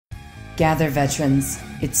Gather, veterans.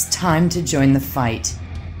 It's time to join the fight.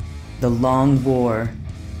 The long war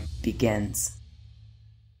begins.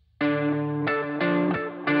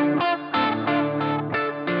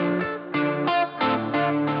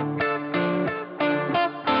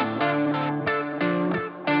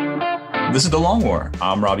 This is The Long War.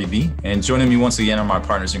 I'm Robbie B, and joining me once again are my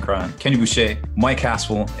partners in crime, Kenny Boucher, Mike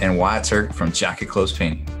Haspil, and Wyatt Turk from Jacket Close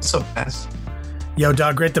Painting. What's up, guys? Yo,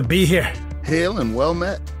 dog, great to be here. Hail and well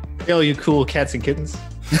met. Yo, you cool cats and kittens.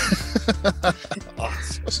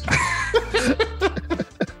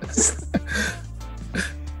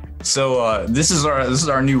 So this is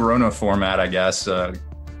our new Rona format, I guess.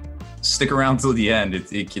 Stick around till the end.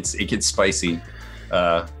 It gets spicy.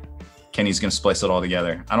 Kenny's gonna splice it all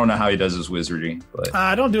together. I don't know how he does his wizardry, but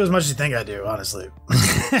I don't do as much as you think I do, honestly.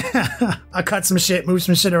 I cut some shit, move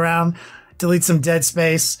some shit around, delete some dead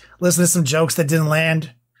space, listen to some jokes that didn't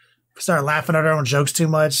land, start laughing at our own jokes too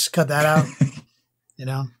much, cut that out. You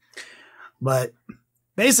know, but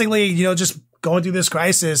basically, you know, just going through this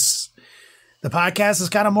crisis, the podcast is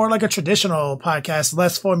kind of more like a traditional podcast,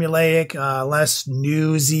 less formulaic, less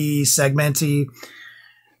newsy, segmenty.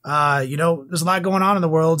 You know, there's a lot going on in the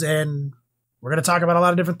world, and we're going to talk about a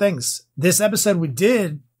lot of different things. This episode, we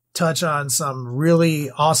did touch on some really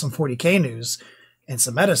awesome 40K news and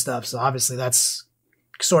some meta stuff. So obviously that's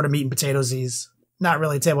sort of meat and potatoes. Not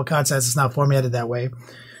really table contents. It's not formatted that way,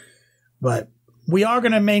 but we are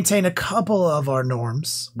going to maintain a couple of our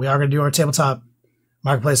norms. We are going to do our tabletop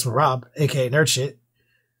marketplace with Rob, aka Nerd Shit,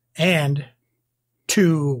 and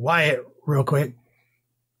to Wyatt real quick.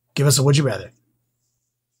 Give us a would you rather.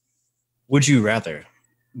 Would you rather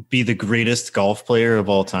be the greatest golf player of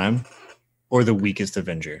all time or the weakest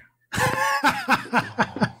Avenger?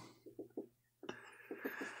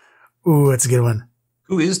 Ooh, that's a good one.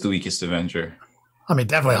 who is the weakest Avenger? I mean,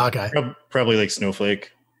 definitely Hawkeye. Probably like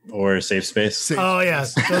Snowflake or Safe Space. Oh, yeah.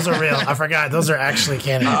 Those are real. I forgot. Those are actually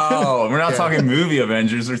canon. Oh, we're not talking movie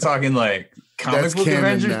Avengers. We're talking like comic That's book canon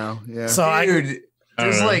Avengers. now. Yeah. So Dude,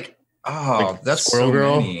 there's know. like, Like that's Squirrel so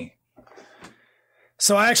Girl? many.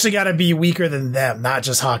 So I actually got to be weaker than them, not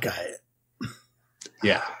just Hawkeye.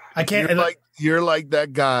 Yeah. I can't. You're like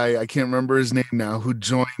that guy, I can't remember his name now, who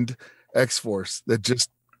joined X-Force that just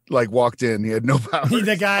like walked in. He had no power.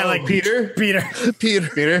 the guy like Peter? Peter.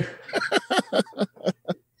 Peter?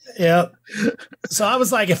 Yep. So I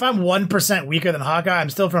was like, if I'm 1% weaker than Hawkeye, I'm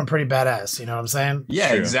still feeling pretty badass. You know what I'm saying? Yeah,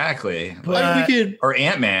 True. exactly. But we could. Or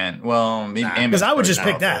Ant-Man. Well, maybe Ant-Man. because I would just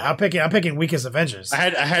pick that. I'm picking weakest Avengers. I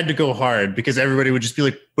had to go hard because everybody would just be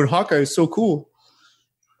like, but Hawkeye is so cool.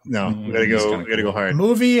 No, we gotta he's go. kinda We gotta go hard.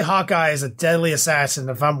 Movie Hawkeye is a deadly assassin.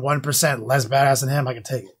 If I'm 1% less badass than him, I can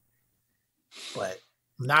take it. But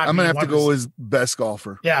not. I'm gonna have being to go 1%. with best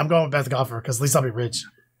golfer. Yeah, I'm going with Beth Golfer because at least I'll be rich.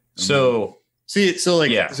 So, See, so like,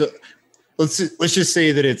 Yeah. so let's just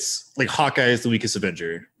say that it's like Hawkeye is the weakest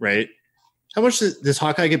Avenger, right? How much does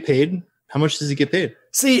Hawkeye get paid? How much does he get paid?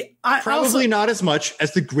 See, I Probably also, not as much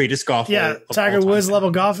as the greatest golfer. yeah, of Tiger all time. Woods level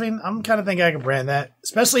golfing. I'm kind of thinking I can brand that,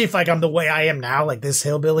 especially if like I'm the way I am now, like this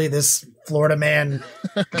hillbilly, this Florida man,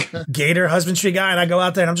 gator husbandry guy, and I go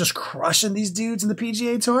out there and I'm just crushing these dudes in the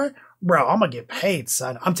PGA Tour, bro. I'm gonna get paid,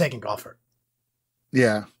 son. I'm taking golfer.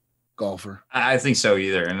 Yeah, golfer. I think so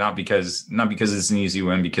either, and not because it's an easy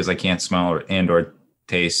win, because I can't smell or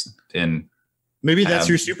taste, and Maybe that's Um,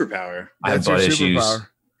 your superpower. I have That's your butt issues. superpower.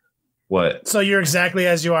 What? So you're exactly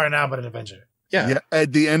as you are now, but an Avenger. Yeah. Yeah.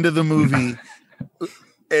 At the end of the movie,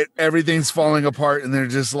 everything's falling apart, and they're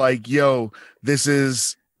just like, "Yo, this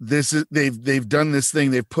is they've done this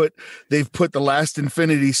thing. They've put the last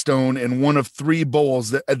Infinity Stone in one of 3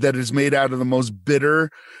 bowls that is made out of the most bitter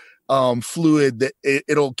fluid that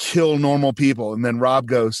it'll kill normal people." And then Rob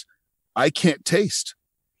goes, "I can't taste.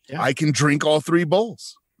 Yeah. I can drink all 3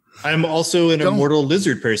 bowls. I'm also an Don't- immortal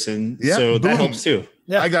lizard person, Yeah, so that boom. helps too.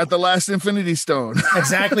 Yeah, I got the last Infinity Stone."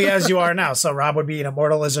 exactly as you are now. So Rob would be an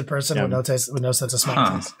immortal lizard person Yeah. with no taste, with no sense of smell.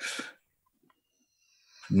 Huh.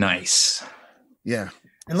 Nice. Yeah,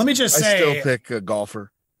 And let me just I say, still pick a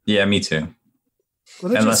golfer. Yeah, me too. let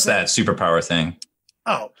me just Unless say- that superpower thing.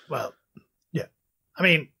 Oh, well, yeah. I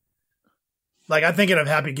mean, like, I'm thinking of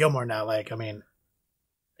Happy Gilmore now. Like, I mean,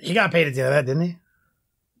 he got paid at the end of that, didn't he?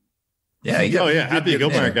 Yeah. Oh yeah, you Happy did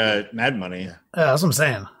Gilmore it. got mad money. Yeah, that's what I'm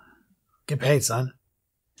saying. Get paid, son.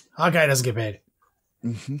 Hawkeye doesn't get paid.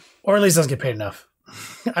 Mhm. Or at least doesn't get paid enough.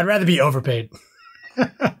 I'd rather be overpaid.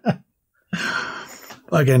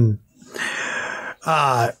 Fucking,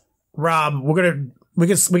 Rob, we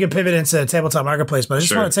can pivot into tabletop marketplace, but I just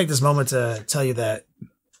Sure. want to take this moment to tell you that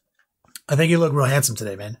I think you look real handsome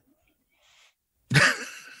today, man.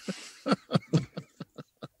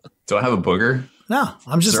 Do I have a booger? No,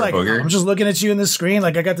 I'm just Sir like, Booger? I'm just looking at you in the screen.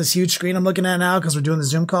 Like I got this huge screen I'm looking at now because we're doing the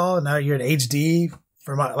Zoom call, and now you're in HD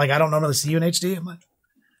for my, like, I don't normally see you in HD. I'm like,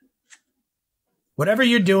 whatever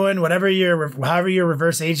you're doing, however you're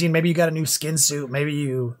reverse aging, maybe you got a new skin suit, maybe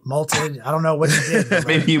you molted. I don't know what you did. But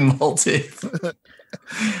Maybe you molted.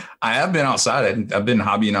 I have been outside. I've been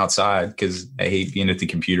hobbying outside because I hate being at the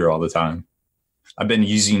computer all the time. I've been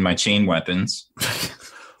using my chain weapons.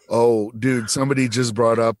 Oh, dude, somebody just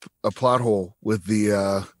brought up a plot hole with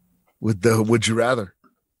the would you rather.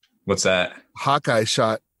 What's that? Hawkeye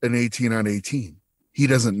shot an 18 on 18. He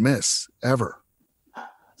doesn't miss ever.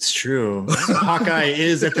 It's true. Hawkeye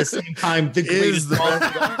is at the same time the greatest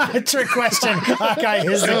golfer. trick question. Hawkeye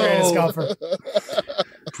is the greatest golfer.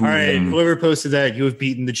 All right, whoever posted that, you have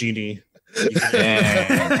beaten the genie.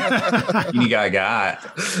 Damn. You got.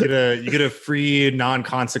 You get a free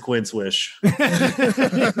non-consequence wish. All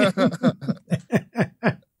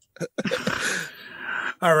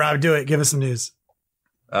right, Rob, do it. Give us some news.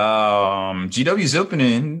 GW's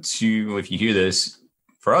opening to, if you hear this,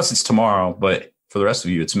 for us it's tomorrow, but for the rest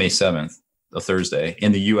of you, it's May 7th, a Thursday,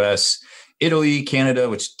 in the US, Italy, Canada,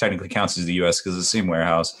 which technically counts as the US because it's the same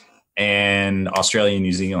warehouse, and Australia and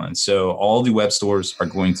New Zealand. So all the web stores are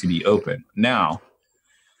going to be open. Now,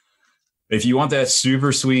 if you want that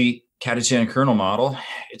super sweet Catachan kernel model,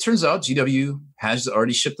 it turns out GW has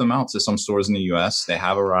already shipped them out to some stores in the US. They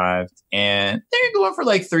have arrived, and they're going for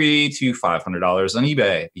like $300 to $500 on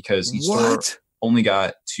eBay because each store only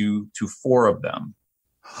got 2 to 4 of them.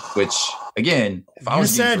 Which, again, if I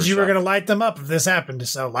was Games Workshop, you were going to light them up if this happened,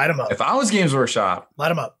 so light them up. If I was Games Workshop, light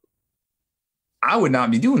them up. I would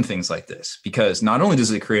not be doing things like this because not only does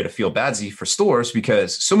it create a feel badsy for stores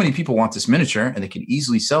because so many people want this miniature and they can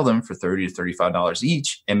easily sell them for $30 to $35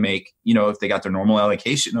 each and make, if they got their normal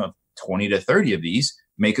allocation of 20 to 30 of these,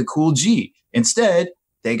 make a cool G. Instead,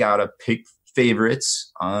 they got to pick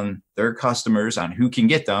favorites on their customers on who can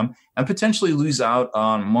get them and potentially lose out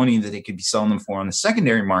on money that they could be selling them for on the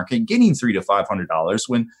secondary market, getting $300 to $500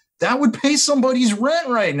 when that would pay somebody's rent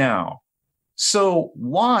right now. So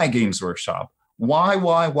why Games Workshop? Why?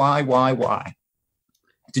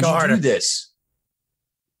 Did you do this?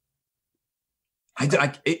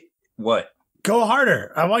 What? Go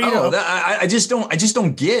harder. I want you to. I just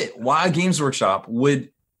don't get why Games Workshop would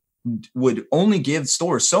only give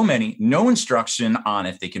stores so many, no instruction on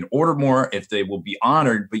if they can order more, if they will be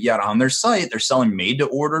honored, but yet on their site, they're selling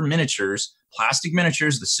made-to-order miniatures, plastic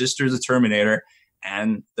miniatures, the Sister, the Terminator,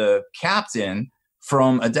 and the Captain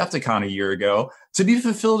from Adepticon a year ago to be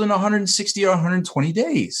fulfilled in 160 or 120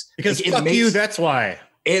 days. Because you, that's why.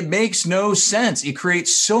 It makes no sense. It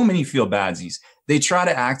creates so many feel badsies. They try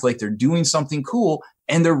to act like they're doing something cool,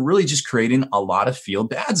 and they're really just creating a lot of feel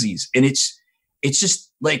badsies. And it's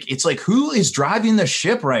just like, who is driving the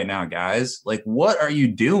ship right now, guys? Like, what are you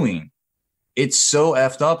doing? It's so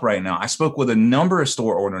effed up right now. I spoke with a number of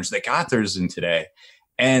store owners that got theirs in today.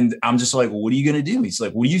 And I'm just like, well, what are you going to do? He's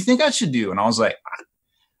like, what do you think I should do? And I was like,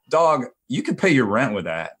 dog, you could pay your rent with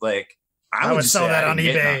that. Like, I would sell that on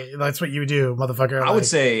eBay. That's what you do, motherfucker. I would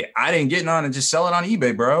say I didn't get on and just sell it on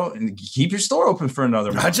eBay, bro, and keep your store open for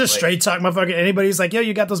another month. I just straight talk, motherfucker. Anybody's like, yo,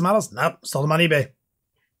 you got those models? Nope, sold them on eBay.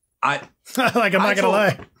 I'm not gonna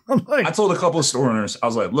lie. I told a couple of store owners, I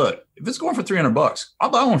was like, look, if it's going for $300,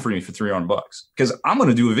 I'll buy one for you for $300 because I'm going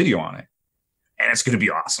to do a video on it, and it's going to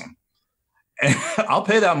be awesome. And I'll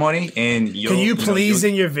pay that money. And can you please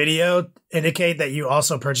in your video indicate that you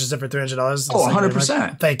also purchased it for $300? Oh,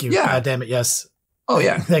 100%. Thank you. Yeah. God damn it. Yes. Oh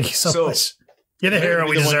yeah. Thank you so much. You're the hero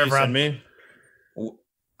we deserve, Rob.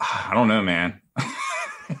 I don't know, man.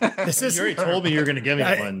 You already told me you were going to give me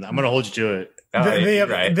one. I'm going to hold you to it.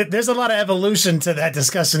 Right. There's a lot of evolution to that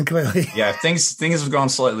discussion, clearly. Yeah, things have gone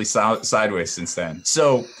slightly sideways since then.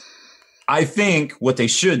 So I think what they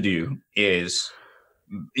should do is,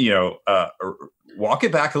 walk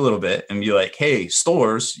it back a little bit and be like, hey,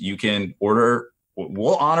 stores, you can order.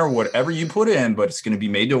 We'll honor whatever you put in, but it's going to be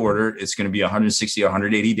made to order. It's going to be 160,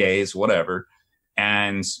 180 days, whatever.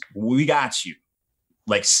 And we got you.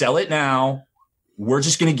 Like, sell it now. We're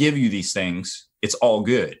just going to give you these things. It's all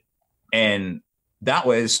good. And that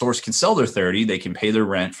way the stores can sell their 30. They can pay their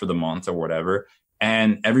rent for the month or whatever.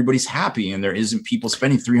 And everybody's happy. And there isn't people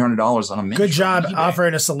spending $300 on a miniature. Good job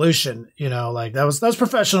offering a solution. Like that was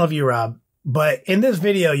professional of you, Rob. But in this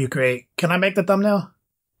video you create, can I make the thumbnail?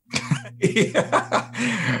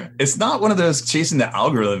 Yeah. It's not one of those chasing the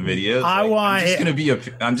algorithm videos.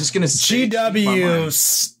 I'm just going to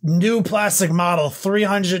GW's new plastic model,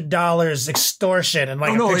 $300 extortion, and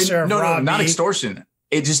like a picture of Robbie. No, not extortion.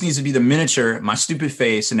 It just needs to be the miniature, my stupid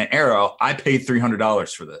face, and an arrow. I paid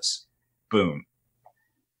 $300 for this. Boom.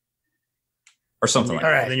 or something like All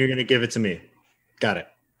that. right. And then you're going to give it to me. Got it.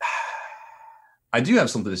 I do have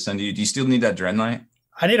something to send you. Do you still need that Dread Knight?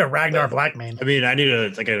 I need a Ragnar Blackmane. I mean, I need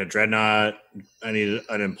a Dreadnought. I need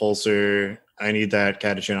an Impulsor. I need that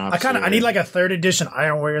Catachan officer. I need like a 3rd edition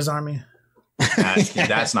Iron Warriors army.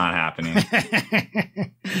 That's not happening.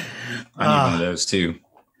 I need one of those too.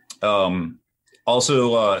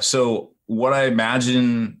 Also, so what I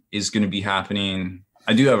imagine is going to be happening.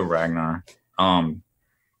 I do have a Ragnar.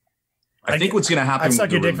 I think what's going to happen. I'd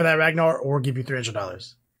suck your dick for that Ragnar, or give you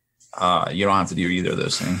 $300. You don't have to do either of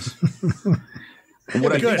those things.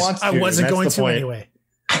 What Good. I wasn't going to point. anyway.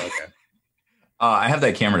 Okay. I have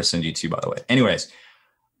that camera to send you to, by the way. Anyways,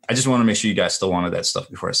 I just want to make sure you guys still wanted that stuff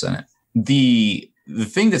before I sent it. The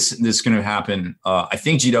thing that's going to happen, I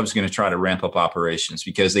think GW is going to try to ramp up operations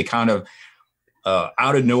because they kind of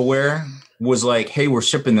out of nowhere was like, hey, we're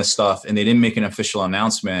shipping this stuff, and they didn't make an official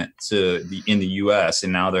announcement in the US,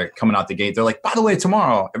 and now they're coming out the gate. They're like, by the way,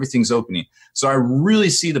 tomorrow everything's opening. So I really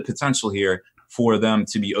see the potential here for them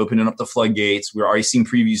to be opening up the floodgates. We're already seeing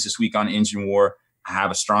previews this week on Engine War. I have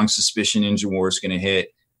a strong suspicion Engine War is going to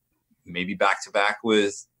hit maybe back to back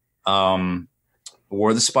with War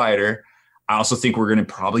of the Spider. I also think we're going to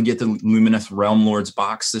probably get the Lumineth Realm Lords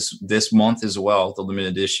box this month as well, the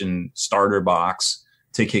limited edition starter box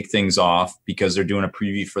to kick things off because they're doing a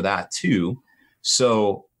preview for that too.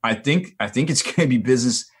 So I think it's going to be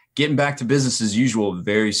getting back to business as usual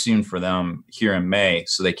very soon for them here in May,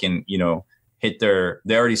 so they can hit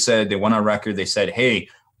they already said, they went on record. They said, hey,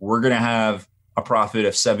 we're going to have a profit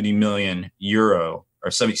of 70 million euro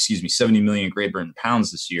or 70 million Great Britain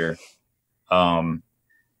pounds this year.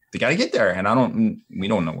 They got to get there. And we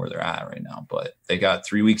don't know where they're at right now, but they got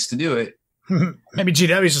 3 weeks to do it. Maybe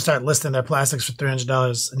GW should start listing their plastics for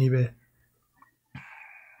 $300 on eBay.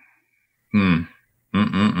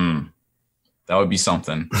 That would be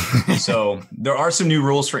something. So there are some new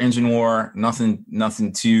rules for Engine War. Nothing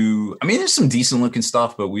too. I mean, there's some decent looking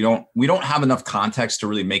stuff, but we don't have enough context to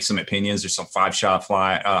really make some opinions. There's some 5-shot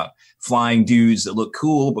flying dudes that look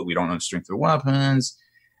cool, but we don't know the strength of their weapons.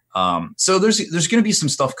 So there's going to be some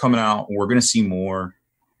stuff coming out. We're going to see more,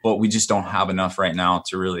 but we just don't have enough right now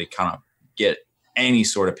to really kind of get any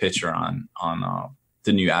sort of picture on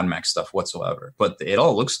the new AdMax stuff whatsoever. But it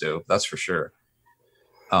all looks dope, that's for sure.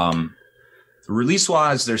 Release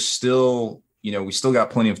wise, there's still, we still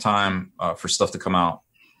got plenty of time for stuff to come out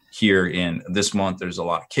here in this month. There's a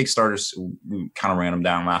lot of Kickstarters. We kind of ran them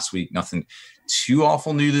down last week. Nothing too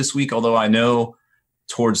awful new this week, although I know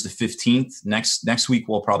towards the 15th next week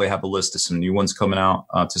we'll probably have a list of some new ones coming out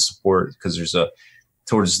to support, because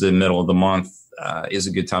towards the middle of the month is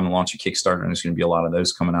a good time to launch a Kickstarter, and there's going to be a lot of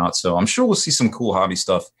those coming out. So I'm sure we'll see some cool hobby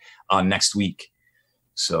stuff next week.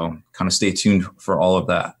 So kind of stay tuned for all of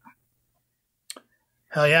that.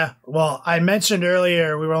 Hell yeah. Well, I mentioned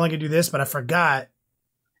earlier we were only going to do this, but I forgot.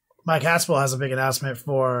 Mike Haspil has a big announcement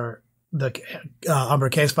for the Umbra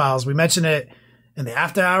Case Files. We mentioned it in the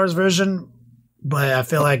After Hours version, but I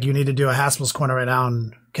feel like you need to do a Haspil's Corner right now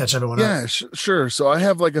and catch everyone up. Yeah, sure. So I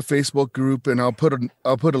have like a Facebook group, and I'll put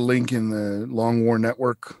a link in the Long War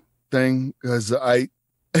Network thing, because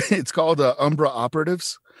it's called Umbra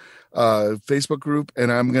Operatives Facebook group,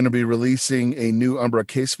 and I'm going to be releasing a new Umbra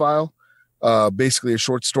Case File. Basically a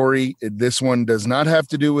short story. This one does not have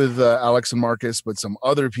to do with Alex and Marcus, but some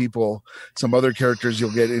other people, some other characters you'll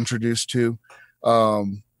get introduced to.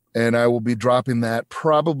 And I will be dropping that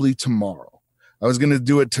probably tomorrow. I was going to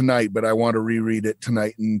do it tonight, but I want to reread it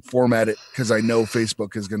tonight and format it, because I know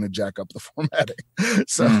Facebook is going to jack up the formatting.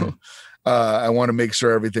 So I want to make sure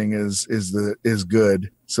everything is good,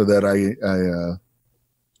 so that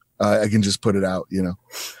I can just put it out,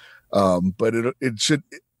 but it should.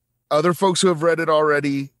 Other folks who have read it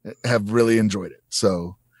already have really enjoyed it.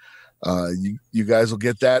 So you guys will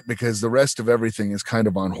get that, because the rest of everything is kind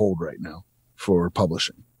of on hold right now for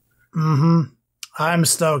publishing. Mm-hmm. I'm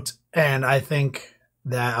stoked. And I think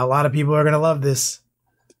that a lot of people are going to love this.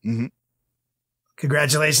 Mm-hmm.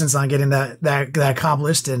 Congratulations on getting that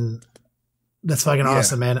accomplished. And that's fucking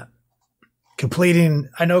awesome, man. Completing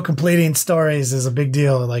stories is a big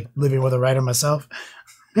deal. Like living with a writer myself.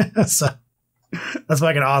 So that's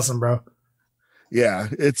fucking awesome, bro. Yeah,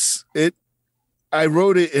 I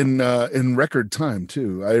wrote it in record time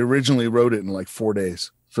too. I originally wrote it in like 4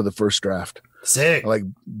 days for the first draft. Sick. I like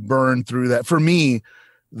burned through that. For me,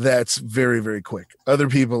 that's very, very quick. Other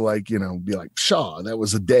people be like, Shaw, that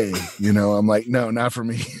was a day. I'm like, no, not for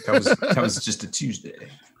me. That was just a Tuesday.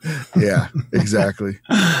 Yeah, exactly.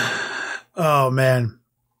 Oh man.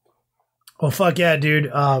 Well, fuck yeah, dude.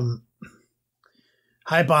 Hype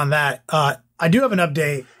on that. I do have an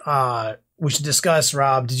update we should discuss,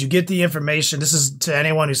 Rob, did you get the information? This is to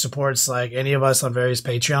anyone who supports like any of us on various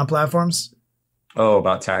Patreon platforms. Oh,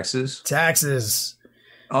 about taxes? Taxes.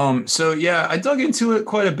 So yeah, I dug into it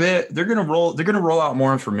quite a bit. They're gonna roll out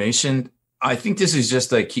more information. I think this is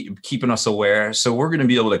just like keeping us aware. So we're gonna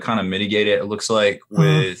be able to kind of mitigate it. It looks like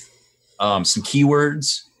with some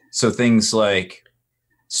keywords. So things like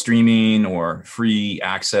streaming or free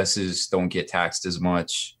accesses don't get taxed as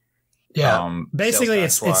much. Yeah, basically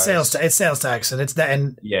it's sales tax, and it's that.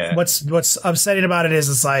 And yeah, what's upsetting about it is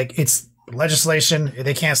it's like it's legislation.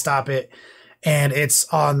 They can't stop it. And it's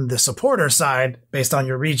on the supporter side based on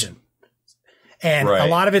your region. And a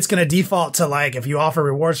lot of it's going to default to like, if you offer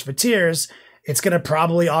rewards for tiers, it's going to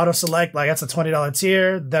probably auto select like that's a $20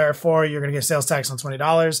 tier. Therefore, you're going to get sales tax on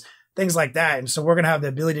 $20, things like that. And so we're going to have the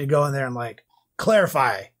ability to go in there and like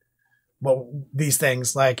clarify these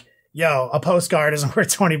things like, yo, a postcard isn't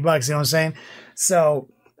worth $20. You know what I'm saying?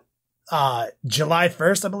 So, July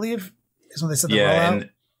 1st, I believe is when they said the rollout. And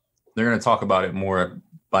they're going to talk about it more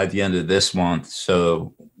by the end of this month,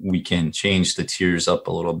 so we can change the tiers up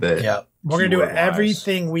a little bit. Yeah, we're gonna do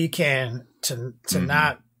everything we can to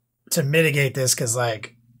not to mitigate this, because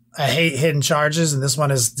like I hate hidden charges, and this one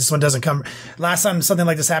doesn't come. Last time something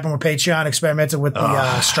like this happened with Patreon experimented with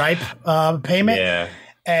the Stripe payment,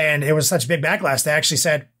 and it was such a big backlash. They actually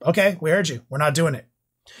said, "Okay, we heard you. We're not doing it."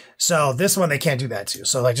 So this one, they can't do that too.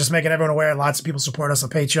 So like just making everyone aware, lots of people support us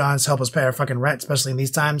on Patreons, help us pay our fucking rent, especially in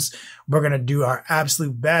these times. We're going to do our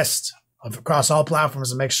absolute best across all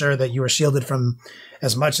platforms to make sure that you are shielded from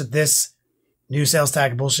as much of this new sales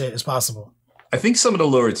tax bullshit as possible. I think some of the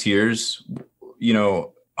lower tiers, you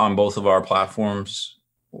know, on both of our platforms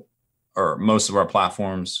or most of our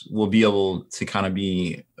platforms will be able to kind of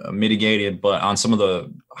be mitigated. But on some of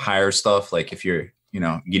the higher stuff, like if you're, you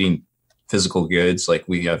know, getting physical goods, like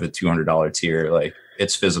we have a $200 tier, like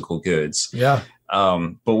it's physical goods. Yeah.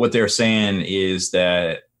 But what they're saying is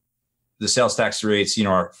that the sales tax rates, you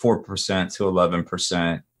know, are 4% to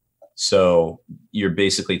 11%. So you're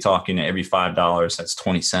basically talking every $5, that's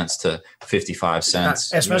 20 cents to 55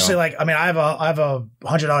 cents. Especially like, I mean, I have a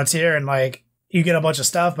 $100 tier, and like you get a bunch of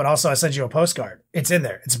stuff, but also I send you a postcard. It's in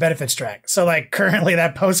there. It's a benefits track. So like currently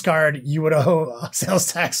that postcard, you would owe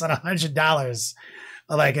sales tax on $100.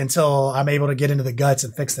 Like until I'm able to get into the guts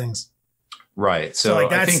and fix things. Right. So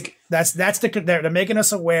like I think they're making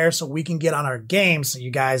us aware so we can get on our game, so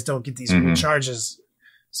you guys don't get these weird charges.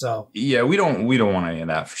 So yeah, we don't want any of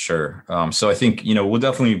that for sure. So I think, you know, we'll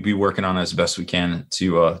definitely be working on it as best we can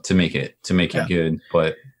to make it good,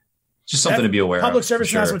 but just something to be aware of. Public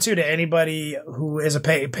service announcement too to anybody who is a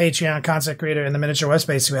Patreon content creator in the miniature web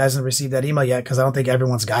space who hasn't received that email yet, because I don't think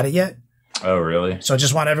everyone's got it yet. Oh, really? So I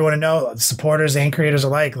just want everyone to know, supporters and creators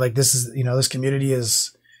alike, like this is, you know, this community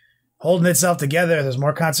is holding itself together. There's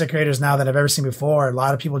more content creators now than I've ever seen before. A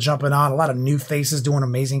lot of people jumping on, a lot of new faces doing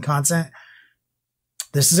amazing content.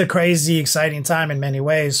 This is a crazy, exciting time in many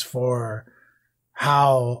ways for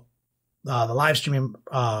how the live streaming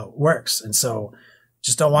works. And so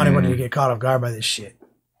just don't want anybody to get caught off guard by this shit.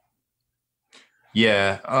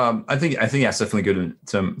 Yeah, I think that's definitely good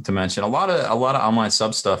to mention. A lot of online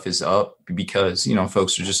sub stuff is up because, you know,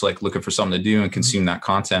 folks are just like looking for something to do and consume that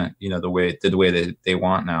content, you know, the way they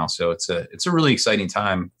want now. So it's a really exciting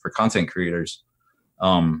time for content creators.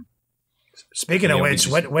 Speaking of which,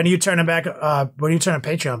 when are you turning back? When are you turning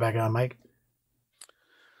Patreon back on, Mike?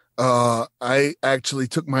 I actually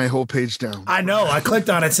took my whole page down. I know. I clicked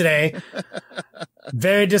on it today.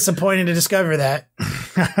 Very disappointing to discover that.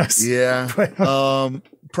 Yeah.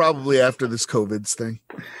 Probably after this COVID's thing.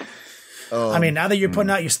 I mean, now that you're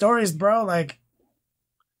putting out your stories, bro, like,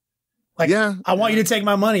 yeah, I want you to take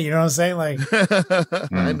my money. You know what I'm saying? Like,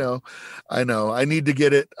 I know. I need to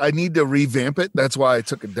get it. I need to revamp it. That's why I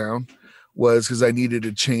took it down, was because I needed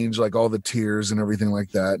to change like all the tiers and everything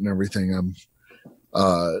like that and everything.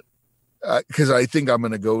 Because I think I'm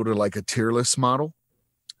going to go to like a tierless model.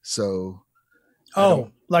 So,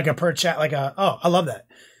 like a per chat, I love that.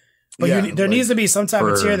 But yeah, there needs to be some type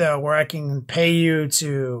of tier though, where I can pay you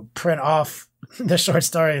to print off the short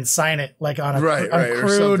story and sign it like on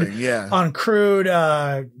crude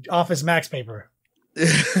Office Max paper.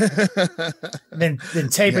 then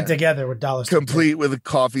tape it together with dollars, complete with a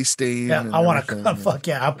coffee stain. Yeah, I want to fuck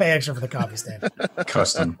yeah, I'll pay extra for the coffee stain.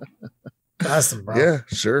 Custom, bro. Yeah,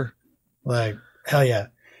 sure. Like hell yeah.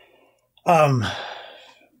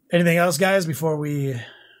 Anything else, guys, before we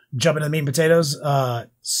jump into the meat and potatoes?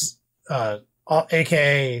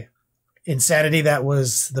 AKA Insanity. That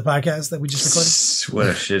was the podcast that we just recorded. What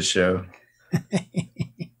a shit show.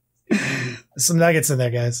 Some nuggets in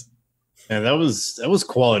there, guys. Yeah, that was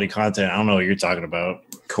quality content. I don't know what you're talking about.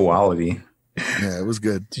 Quality. Yeah, it was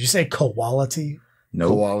good. Did you say quality?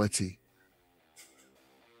 No, Quality.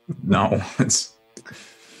 no. It's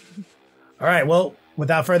All right. Well,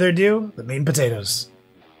 without further ado, the meat and potatoes.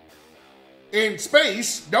 In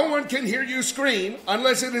space, no one can hear you scream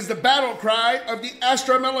unless it is the battle cry of the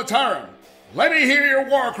Astra Militarum. Let me hear your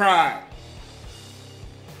war cry.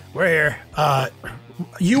 We're here.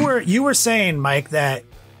 You were saying, Mike, that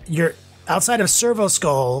you're outside of Servo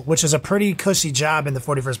Skull, which is a pretty cushy job in the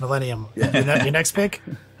 41st millennium. Your next pick?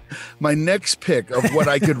 My next pick of what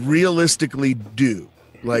I could realistically do,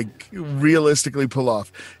 like realistically pull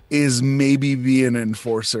off, is maybe be an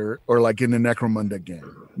enforcer or like in a Necromunda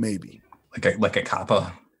game, maybe. like a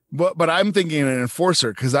kappa. But I'm thinking an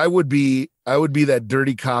enforcer because I would be that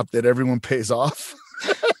dirty cop that everyone pays off,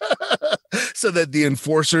 so that the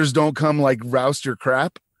enforcers don't come like roust your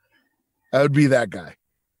crap. I would be that guy.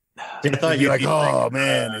 I thought You'd be like, oh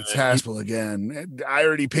man, it's Haspil again. I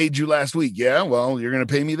already paid you last week. Yeah, well, you're gonna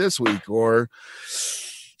pay me this week. Or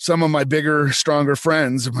some of my bigger, stronger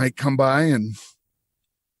friends might come by and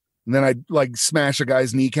then I'd like smash a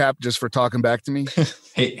guy's kneecap just for talking back to me.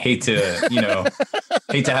 hate to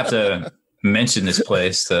have to mention this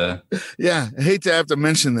place. Yeah, I hate to have to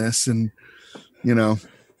mention this, and I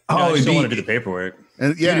just don't want to do the paperwork.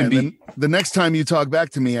 and yeah, and then the next time you talk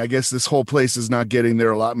back to me, I guess this whole place is not getting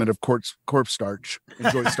their allotment of corpse starch.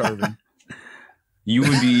 Enjoy starving. You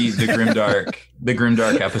would be the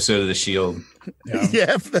grimdark episode of The Shield.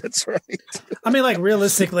 Yeah, that's right. I mean, like,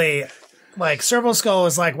 realistically, like, Servo Skull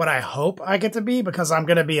is like what I hope I get to be because I'm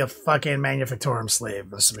going to be a fucking manufactorum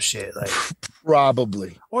slave or some shit. Like,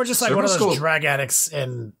 Probably. or just like Servo one of those Skull- drag addicts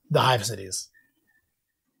in the Hive Cities.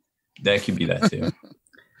 That could be that too.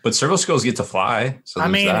 But servo skulls get to fly. So I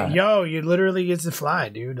mean, that. you literally get to fly,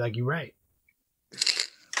 dude. Like, you're right.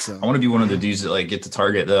 So I want to be one of the dudes that like get to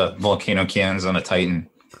target the volcano cannons on a Titan,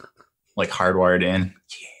 like hardwired in.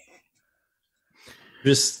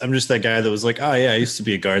 I'm just that guy that was like, oh yeah, I used to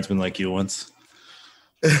be a guardsman like you once.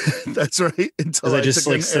 that's right. Until I just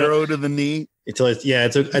took like an arrow to the knee. I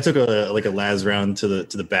took a las round to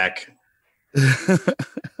the back.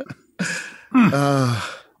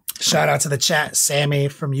 Shout out to the chat, Sammy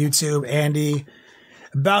from YouTube, Andy,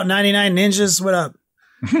 about 99 Ninjas. What up?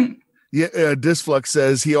 Yeah, Disflux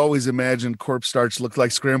says he always imagined corpse starch looked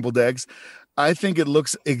like scrambled eggs. I think it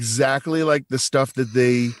looks exactly like the stuff that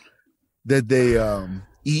they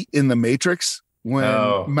eat in the Matrix when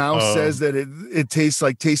Mouse says that it tastes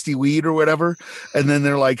like tasty weed or whatever, and then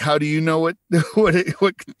they're like, "How do you know what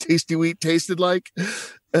tasty weed tasted like?"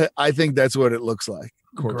 I think that's what it looks like.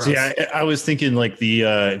 Gross. Yeah, I was thinking like the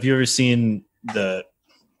have you ever seen the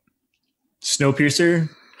Snowpiercer?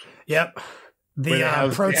 Yep. Where they The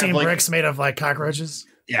have protein like- bricks made of like cockroaches.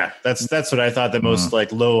 Yeah, that's what I thought that most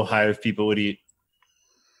like low hive people would eat.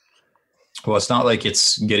 Well, it's not like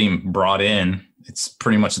it's getting brought in. It's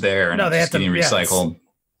pretty much there and No, they it's have to- getting yeah, recycled.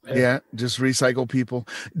 Yeah, just recycle people.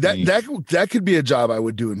 That could be a job I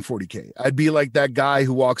would do in 40K. I'd be like that guy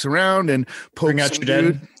who walks around and Bring pokes out some your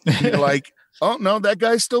dude. dead. You're like, oh no, that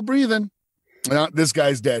guy's still breathing. No, this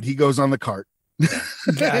guy's dead. He goes on the cart.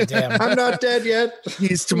 God damn. I'm not dead yet.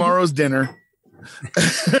 He's tomorrow's dinner.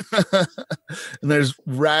 And there's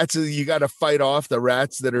rats. You got to fight off the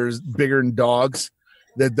rats that are bigger than dogs.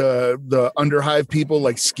 That the underhive people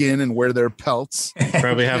like skin and wear their pelts.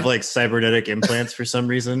 Probably have like cybernetic implants for some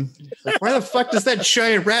reason. Like, why the fuck does that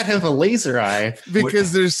giant rat have a laser eye?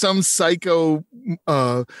 Because there's some psycho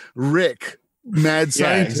Rick mad scientist.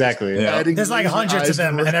 Yeah, exactly. Yeah. adding There's like laser hundreds eyes of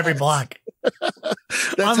them to in every rats. block.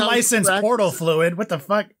 That's how he Unlicensed practices. portal fluid. What the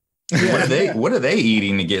fuck? What are they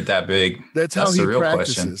eating to get that big? That's how the he real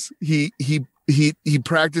practices. He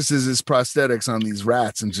practices his prosthetics on these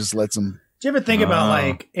rats and just lets them. Do you ever think about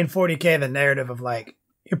like in 40K the narrative of like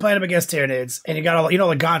you're playing up against Tyranids and you got all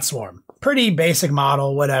the God Swarm, pretty basic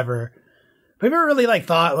model, whatever. But have you ever really like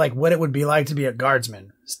thought like what it would be like to be a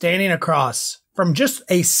guardsman standing across from just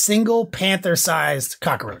a single panther-sized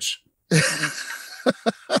cockroach?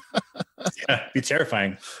 Yeah, be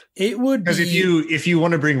terrifying. It would Because be if you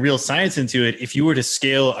want to bring real science into it, if you were to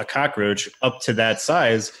scale a cockroach up to that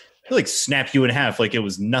size, it'd like snap you in half like it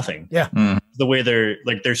was nothing. Yeah. The way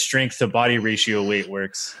their strength to body ratio weight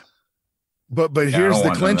works. But I here's don't the want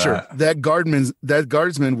none of clincher. that. That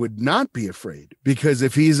guardsman would not be afraid because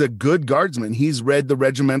if he's a good guardsman, he's read the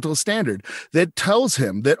regimental standard that tells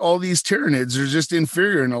him that all these Tyranids are just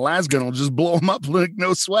inferior and a lasgun will just blow him up like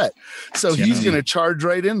no sweat. So Yeah. he's going to charge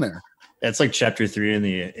right in there. That's like chapter 3 in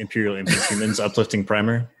the Imperial Infantryman's uplifting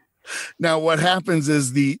primer. Now, what happens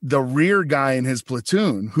is the rear guy in his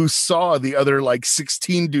platoon who saw the other like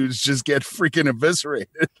 16 dudes just get freaking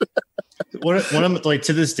eviscerated one of like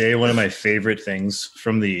to this day, one of my favorite things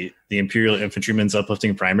from the Imperial Infantryman's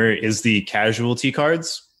Uplifting Primer is the casualty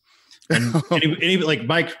cards. And any like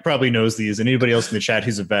Mike probably knows these, and anybody else in the chat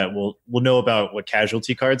who's a vet will know about what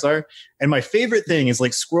casualty cards are. And my favorite thing is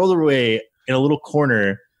like squirreled away in a little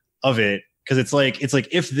corner of it, because it's like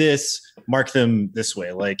if this, mark them this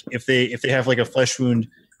way. Like if they have like a flesh wound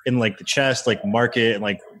in like the chest, like mark it,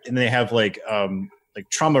 and they have like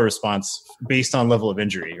trauma response based on level of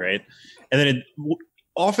injury, right? And then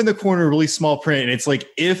off in the corner, really small print, and it's like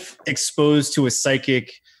if exposed to a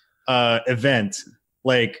psychic event,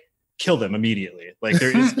 like kill them immediately. Like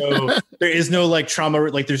there is no like trauma,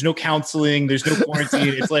 like there's no counseling, there's no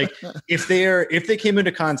quarantine. It's like if they came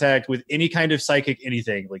into contact with any kind of psychic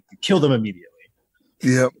anything, like kill them immediately.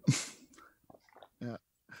 Yep.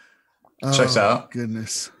 Yeah. Checks out.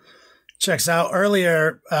 Goodness. Checks out.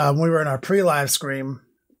 Earlier, when we were in our pre-live stream,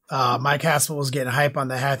 Mike Haspil was getting hype on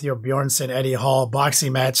the Hathor Bjornsson Eddie Hall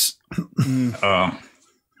boxing match. Oh.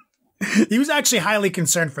 He was actually highly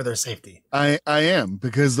concerned for their safety. I am,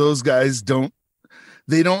 because those guys don't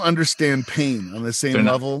understand pain on the same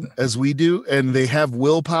level as we do, and they have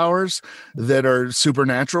willpowers that are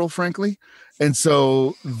supernatural, frankly. And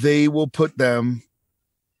so they will put them,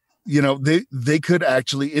 they could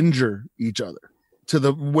actually injure each other to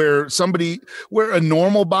the where a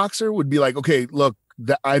normal boxer would be like, okay, look,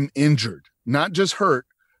 I'm injured, not just hurt,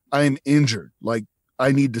 I'm injured. Like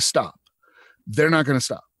I need to stop. They're not going to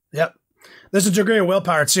stop. Yep. There's a degree of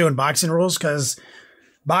willpower too in boxing rules, because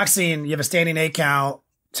boxing, you have a standing 8 count,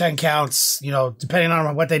 10 counts, depending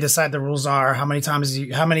on what they decide the rules are, how many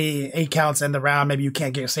 8 counts in the round, maybe you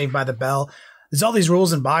can't get saved by the bell. There's all these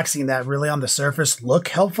rules in boxing that really on the surface look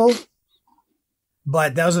helpful,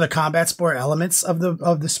 but those are the combat sport elements of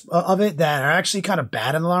it that are actually kind of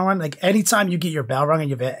bad in the long run. Like anytime you get your bell rung and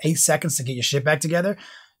you have 8 seconds to get your shit back together,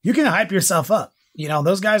 you can hype yourself up.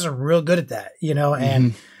 Those guys are real good at that,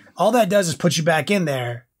 and all that does is put you back in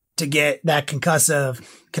there to get that concussive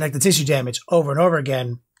connective tissue damage over and over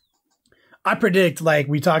again. I predict, like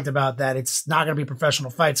we talked about, that it's not going to be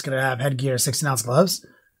professional fights. It's going to have headgear, 16-ounce gloves.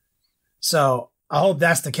 So I hope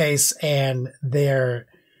that's the case, and they're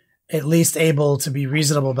at least able to be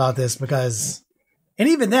reasonable about this, because, and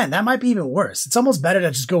even then, that might be even worse. It's almost better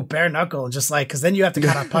to just go bare knuckle and just because then you have to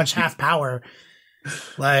kind of punch half power.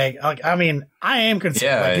 I mean, I am concerned.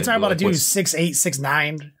 Yeah, you're talking about a dude who's 6'8",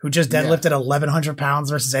 6'9", who just deadlifted 1,100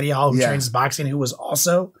 pounds versus Eddie Hall, who trains boxing, who was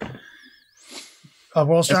also a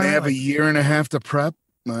world star. They have a year and a half to prep.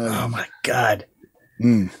 Oh my God.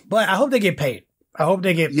 But I hope they get paid. I hope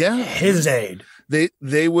they get his aid.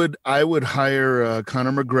 I would hire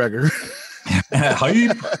Conor McGregor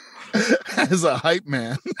as a hype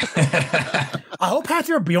man. I hope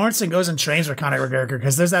Hathor Bjornsson goes and trains with Conor McGregor,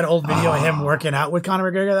 because there's that old video of him working out with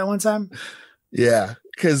Conor McGregor that one time. Yeah,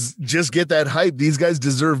 because just get that hype. These guys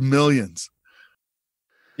deserve millions.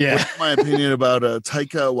 Yeah. What's my opinion about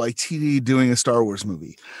Taika Waititi doing a Star Wars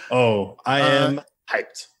movie? Oh, I am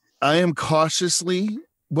hyped. I am cautiously.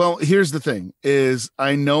 Well, here's the thing is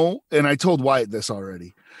I know, and I told Wyatt this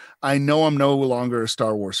already, I know I'm no longer a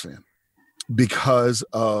Star Wars fan because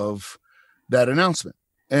of that announcement.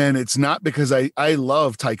 And it's not because I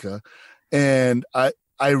love Taika, and I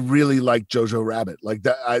really like Jojo Rabbit. Like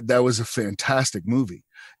that was a fantastic movie.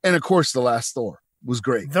 And of course, The Last Thor was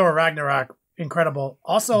great. Thor Ragnarok, incredible.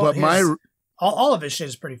 Also, but all of his shit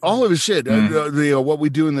is pretty fun. All of his shit, What We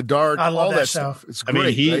Do in the Dark, I love all that show. stuff. It's great.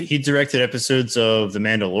 I mean, right? he directed episodes of The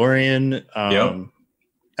Mandalorian.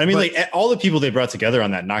 I mean, like all the people they brought together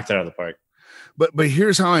on that knocked it out of the park. But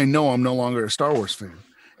here's how I know I'm no longer a Star Wars fan,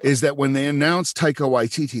 is that when they announced Taika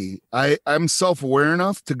Waititi, I'm self-aware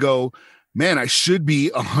enough to go, man, I should be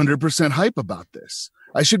 100% hype about this.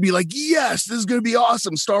 I should be like, yes, this is going to be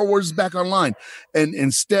awesome. Star Wars is back online. And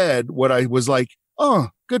instead, what I was like, oh,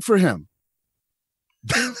 good for him.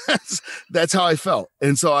 That's how I felt.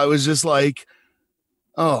 And so I was just like,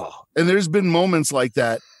 oh, and there's been moments like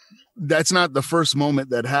that. That's not the first moment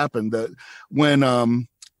that happened. That when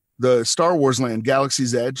the Star Wars Land,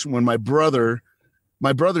 Galaxy's Edge, when my brother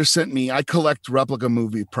sent me, I collect replica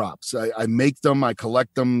movie props. I make them, I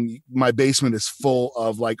collect them. My basement is full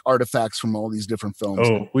of like artifacts from all these different films.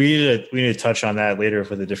 Oh, we need to touch on that later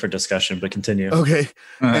with a different discussion, but continue. Okay.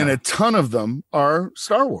 And a ton of them are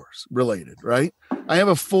Star Wars related, right? I have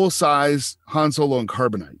a full-size Han Solo and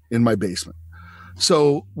Carbonite in my basement.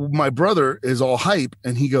 So my brother is all hype,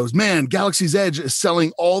 and he goes, man, Galaxy's Edge is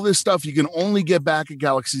selling all this stuff you can only get back at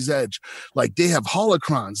Galaxy's Edge. Like they have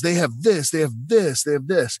holocrons, they have this, they have this, they have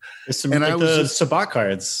this. And I was the Sabbat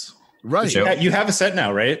cards. Right. You have a set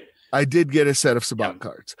now, right? I did get a set of Sabbat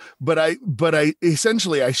cards, but I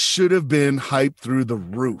essentially I should have been hyped through the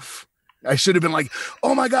roof. I should have been like,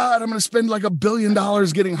 oh my God, I'm going to spend like $1 billion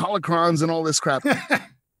getting holocrons and all this crap.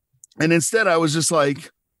 And instead I was just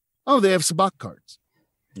like, oh, they have Sabbat cards.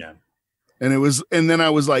 Yeah. And then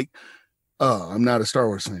I was like, oh, I'm not a Star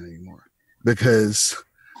Wars fan anymore because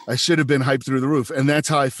I should have been hyped through the roof. And that's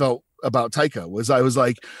how I felt about Taika was I was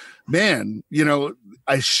like, man, you know,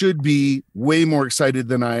 I should be way more excited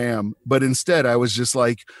than I am. But instead I was just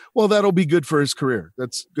like, well, that'll be good for his career.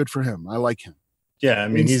 That's good for him. I like him. Yeah, I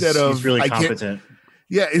mean, he's really competent.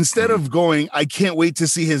 Yeah, instead of going, I can't wait to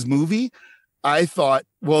see his movie, I thought,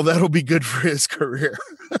 well, that'll be good for his career.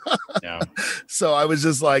 Yeah. So I was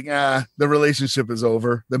just like, the relationship is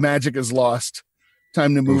over. The magic is lost.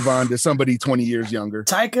 Time to move on to somebody 20 years younger.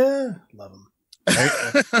 Taika, love him.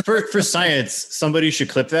 Right? For science, somebody should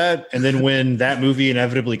clip that, and then when that movie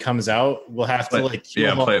inevitably comes out, we'll have to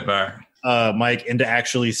play it back. Mike into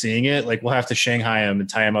actually seeing it. Like we'll have to Shanghai him and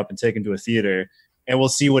tie him up and take him to a theater. And we'll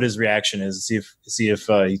see what his reaction is. See if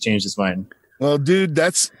he changed his mind. Well, dude,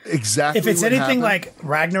 that's exactly. If it's what anything happened. like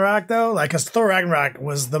Ragnarok, though, like because Thor Ragnarok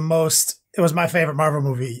was the most. It was my favorite Marvel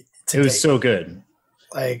movie. It was so good.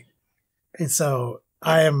 Like, and so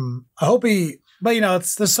I hope he. But you know,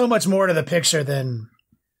 there's so much more to the picture than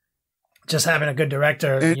just having a good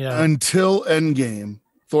director. And, you know, until Endgame,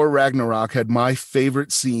 Thor Ragnarok had my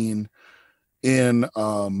favorite scene in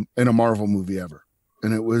a Marvel movie ever.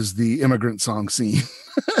 And it was the immigrant song scene.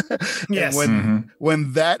 Yes.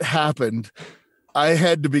 When that happened, I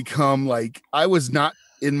had to become like, I was not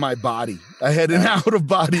in my body. I had an out of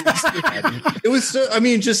body experience. It was so, I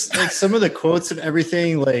mean, just like some of the quotes and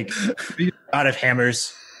everything, like, are you the god of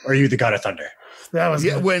hammers or are you the god of thunder? that was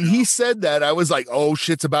good. When he said that, I was like, oh,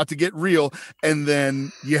 shit's about to get real. And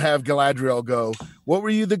then you have Galadriel go, what were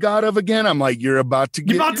you the god of again? I'm like, you're about to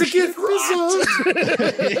get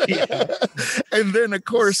And then, of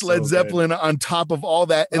course, So Led Zeppelin on top of all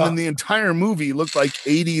that. And then the entire movie looked like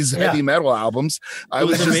 80s heavy metal albums. I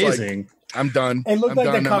was just amazing. like, I'm done. It looked I'm like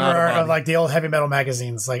done. the I'm cover out art of of like the old heavy metal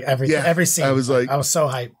magazines, like every scene. I was like, I was so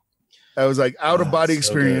hyped. I was like out of body so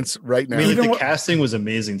experience right now. I mean, like, Even the casting was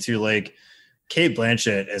amazing too. Like Kate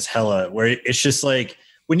Blanchett as Hela, where it's just like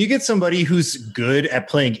when you get somebody who's good at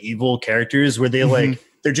playing evil characters, where they like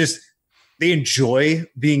they enjoy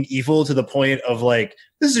being evil to the point of like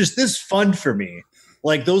this is fun for me.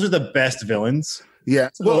 Like those are the best villains. Yeah.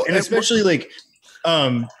 Well, and especially like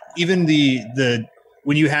even the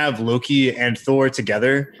when you have Loki and Thor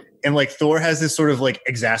together, and like Thor has this sort of like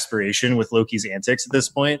exasperation with Loki's antics at this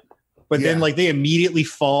point. But then like they immediately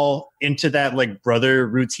fall into that like brother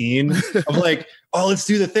routine of like, oh, let's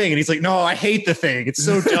do the thing. And he's like, no, I hate the thing. It's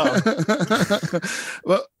so dumb.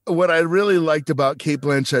 Well, what I really liked about Kate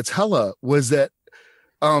Blanchett's Hela was that,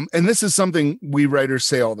 and this is something we writers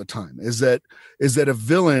say all the time, is that a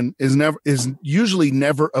villain is usually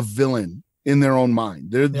never a villain in their own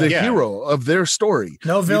mind. They're the hero of their story.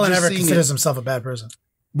 No villain ever considers himself a bad person.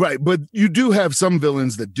 Right. But you do have some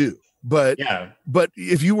villains that do. But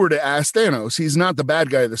if you were to ask Thanos, he's not the bad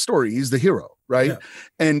guy of the story. He's the hero, right? Yeah.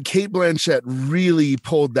 And Kate Blanchett really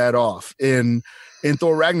pulled that off in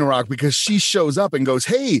Thor Ragnarok because she shows up and goes,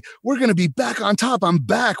 hey, we're going to be back on top. I'm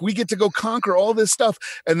back. We get to go conquer all this stuff.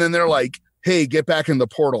 And then they're like, hey, get back in the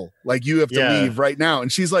portal. Like, you have to leave right now.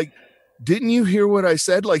 And she's like, didn't you hear what I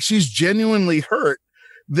said? Like, she's genuinely hurt.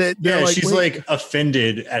 She's like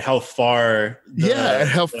offended at how far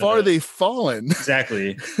they've fallen.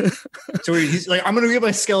 Exactly. So he's like, I'm gonna get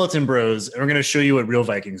my skeleton bros and we're gonna show you what real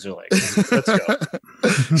Vikings are like. Let's go.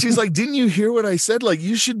 She's like, didn't you hear what I said? Like,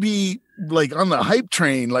 you should be like on the hype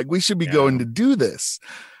train. Like, we should be going to do this.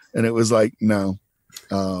 And it was like, no.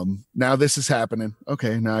 Now this is happening.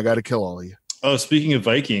 Okay, now I gotta kill all of you. Oh, speaking of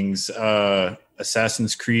Vikings,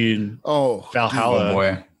 Assassin's Creed Valhalla. Oh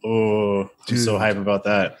boy. Oh, I'm so hype about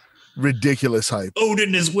that. Ridiculous hype.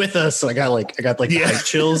 Odin is with us. So I got the hype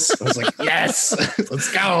chills. I was like, yes,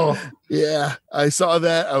 let's go. Yeah. I saw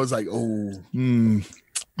that. I was like,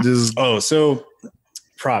 so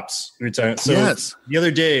props. We were talking. So the other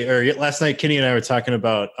day or last night, Kenny and I were talking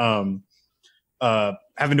about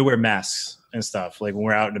having to wear masks and stuff, like when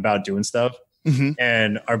we're out and about doing stuff.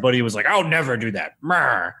 And our buddy was like, I'll never do that.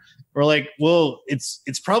 We're like, well,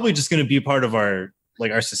 it's probably just going to be part of our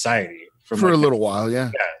society for a little while. Yeah.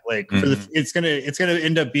 It's going to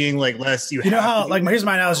end up being like less. You know how, like, here's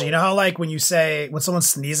my analogy. You know how, like, when someone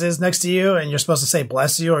sneezes next to you and you're supposed to say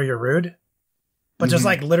bless you or you're rude, but there's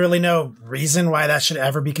like literally no reason why that should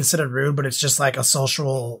ever be considered rude, but it's just like a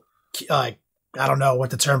social, like, I don't know what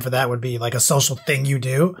the term for that would be, like a social thing you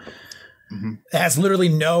do. It has literally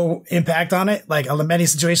no impact on it. Like in many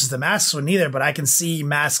situations, the masks would neither, but I can see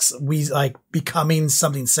masks becoming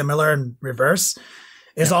something similar in reverse.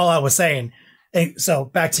 Is all I was saying. And so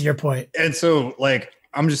back to your point. And so like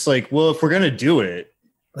I'm just like, well, if we're gonna do it,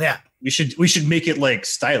 yeah, we should make it like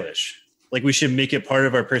stylish. Like we should make it part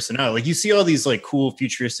of our personality. Like you see all these like cool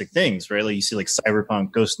futuristic things, right? Like you see like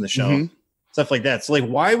Cyberpunk, Ghost in the Shell, stuff like that. So like,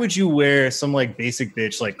 why would you wear some like basic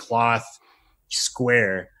bitch like cloth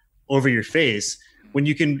square over your face when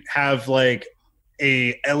you can have like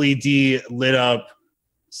a LED lit up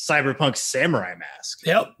Cyberpunk samurai mask?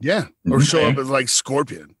 Yep. Yeah. Or show up as like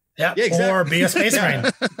Scorpion. Yep. Yeah, exactly. Or be a space marine.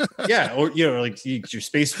 Yeah. Or, you know, like your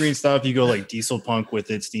space marine stuff, you go like diesel punk with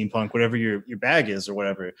it, steampunk, whatever your bag is or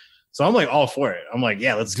whatever. So I'm like all for it. I'm like,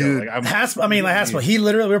 yeah, let's go. Like, Haspil, he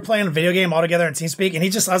literally, we were playing a video game all together in TeamSpeak, and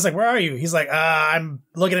I was like, where are you? He's like, I'm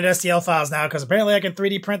looking at STL files now because apparently I can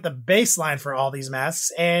 3D print the baseline for all these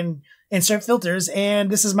masks and insert filters, and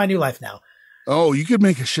this is my new life now. Oh, you could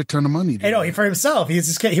make a shit ton of money. Dude. I know, for himself.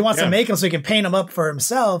 He wants to make them so he can paint them up for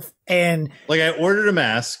himself. And like I ordered a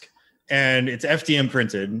mask and it's FDM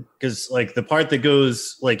printed because like the part that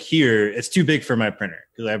goes like here, it's too big for my printer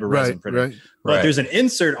because I have a resin printer. Right. But there's an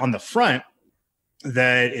insert on the front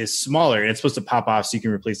that is smaller and it's supposed to pop off so you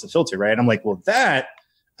can replace the filter, right? I'm like, well, that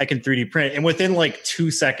I can 3D print. And within like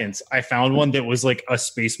 2 seconds, I found one that was like a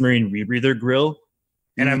Space Marine rebreather grill.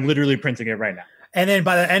 And I'm literally printing it right now. And then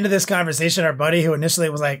by the end of this conversation, our buddy who initially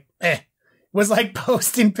was like, was like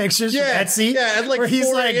posting pictures from Etsy. Yeah, at like where he's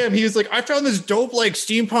 4 like, a.m. He was like, I found this dope like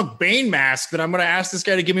steampunk Bane mask that I'm going to ask this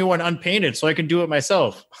guy to give me one unpainted so I can do it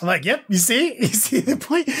myself. I'm like, yep, you see the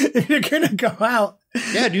point? If you're going to go out.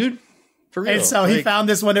 Yeah, dude. For real. And so he found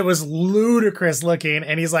this one that was ludicrous looking,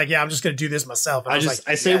 and he's like, yeah, I'm just going to do this myself. And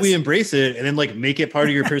I say we embrace it and then like make it part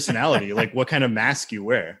of your personality. Like what kind of mask you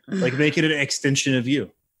wear. Like make it an extension of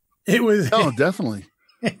you. It was. Oh, definitely.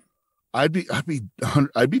 I'd be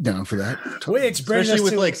down for that. Totally. Which brings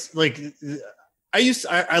especially us with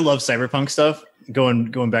I love cyberpunk stuff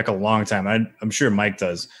going back a long time. I'm sure Mike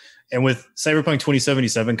does. And with Cyberpunk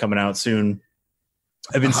 2077 coming out soon,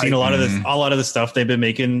 I've been seeing a lot of the stuff they've been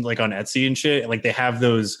making like on Etsy and shit. Like they have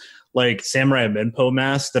those like samurai menpo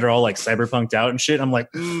masks that are all like cyberpunked out and shit. I'm like,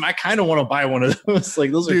 I kind of want to buy one of those.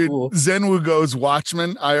 Like those are cool. Zenwu goes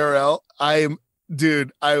Watchmen IRL.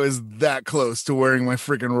 Dude, I was that close to wearing my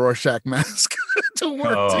freaking Rorschach mask to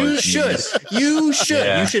work. You should.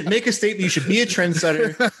 Yeah. You should make a statement. You should be a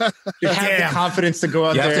trendsetter. You have the confidence to go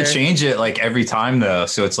out there. You have to change it like every time though,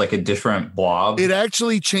 so it's like a different blob. It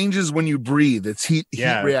actually changes when you breathe. It's heat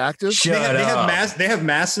reactive. They have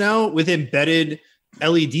masks now with embedded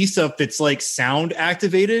LED stuff that's like sound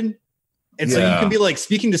activated. And so you can be like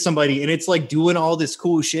speaking to somebody and it's like doing all this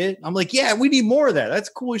cool shit. I'm like, yeah, we need more of that. That's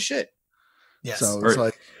cool as shit. Yes. So it's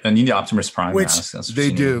like, and you need Optimus Prime which masks.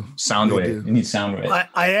 they do. Sound wave. You need sound wave.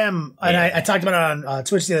 I am, and I talked about it on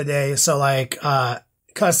Twitch the other day. So like,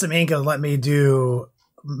 Custom Ink will let me do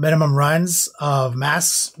minimum runs of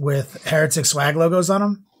masks with Heretic Swag logos on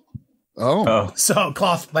them. Oh. So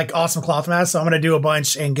cloth, like awesome cloth masks. So I'm going to do a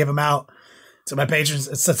bunch and give them out to my patrons,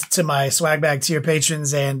 to my swag bag tier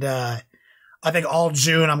patrons. And, I think all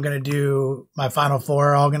June, I'm going to do my final 4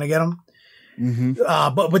 are all going to get them.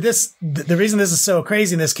 Mm-hmm. But with this, the reason this is so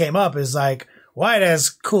crazy and this came up is like, Wyatt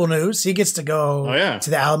has cool news. He gets to go to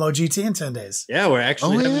the Alamo GT in 10 days. Yeah, we're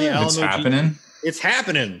actually having the Alamo GT. It's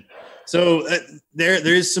happening. So there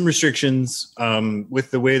is some restrictions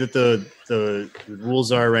with the way that the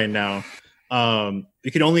rules are right now.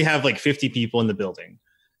 You can only have like 50 people in the building.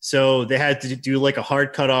 So they had to do like a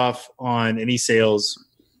hard cutoff on any sales.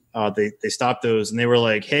 They stopped those and they were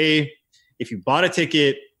like, hey, if you bought a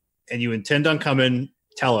ticket and you intend on coming,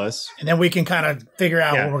 tell us. And then we can kind of figure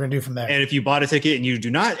out what we're going to do from there. And if you bought a ticket and you do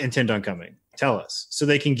not intend on coming, tell us. So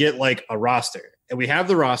they can get like a roster. And we have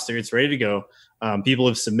the roster. It's ready to go. People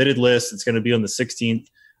have submitted lists. It's going to be on the 16th.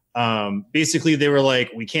 Basically, they were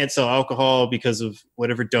like, we can't sell alcohol because of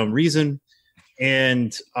whatever dumb reason.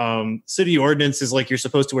 And city ordinance is like, you're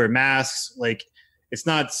supposed to wear masks. Like, it's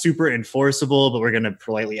not super enforceable, but we're going to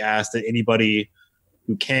politely ask that anybody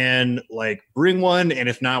who can like bring one. And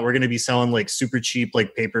if not, we're going to be selling like super cheap,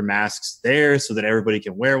 like paper masks there so that everybody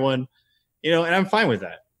can wear one, and I'm fine with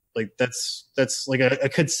that. Like that's like a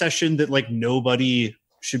concession that like nobody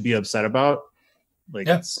should be upset about. Like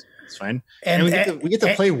it's fine. And we get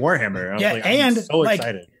to play Warhammer. I'm so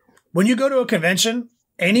excited. When you go to a convention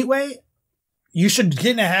anyway, you should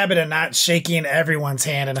get in a habit of not shaking everyone's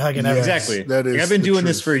hand and hugging everyone. Exactly. That is I've been doing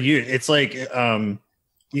this for years. It's like, you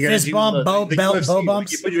got to bump, belt, bow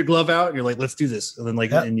bumps. You put your glove out and you're like, let's do this. And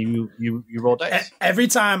then and you roll dice. Every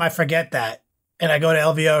time I forget that and I go to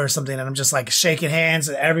LVO or something and I'm just like shaking hands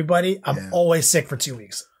with everybody, I'm always sick for 2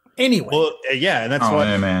 weeks. Anyway. Well, yeah, and that's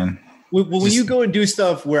why, man. When you go and do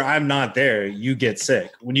stuff where I'm not there, you get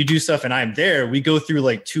sick. When you do stuff and I'm there, we go through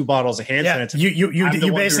like 2 bottles of hand sanitizer.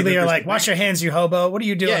 You basically are like, wash your hands, you hobo. What are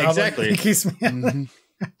you doing? Yeah, exactly.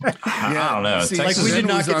 I don't know. See, like we did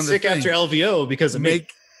not get sick after LVO because of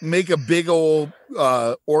make a big old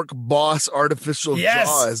orc boss artificial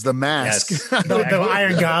jaw as the mask. Yes. the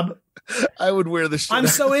iron gob. I would wear the shit. I'm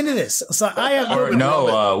so into this. So I have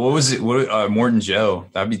what was it? Morton Joe.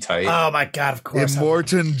 That'd be tight. Oh my god, of course.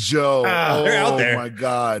 Morton Joe. They're out there. Oh my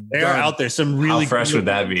god. They are out there. Some really How fresh would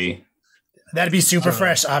that be? That'd be super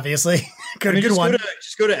fresh, obviously. Good one.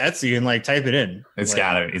 Just go to Etsy and like type it in. It's like,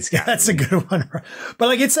 gotta. That's a good one. But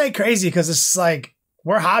like it's like crazy because it's like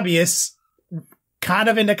we're hobbyists, kind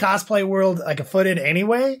of into cosplay world, like a foot in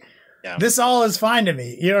anyway. Yeah. This all is fine to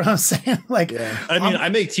me. You know what I'm saying? Like, I mean, I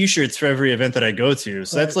make T-shirts for every event that I go to,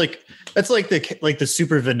 so that's like the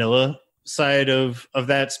super vanilla side of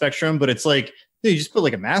that spectrum. But it's like, dude, you just put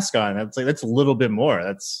like a mask on. That's a little bit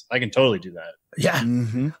more. I can totally do that. Yeah,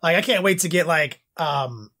 like I can't wait to get like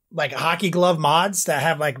hockey glove mods that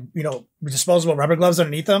have like disposable rubber gloves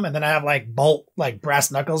underneath them, and then I have like bolt like brass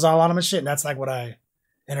knuckles all on them and shit. And that's like what I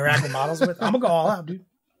interact with models with. I'm gonna go all out, dude.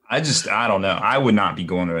 I don't know. I would not be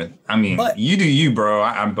going to it. I mean, you do you, bro.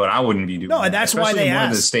 But I wouldn't be doing it. No, and that's why they asked. One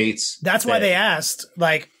of the states. That's why they asked,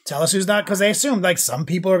 like, tell us who's not, because they assumed, like, some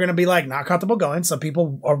people are going to be, like, not comfortable going. Some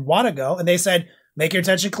people want to go. And they said, make your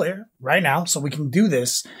intention clear right now so we can do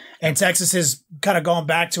this. And Texas is kind of going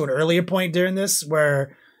back to an earlier point during this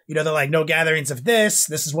where, they're like, no gatherings of this.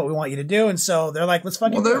 This is what we want you to do. And so they're like, let's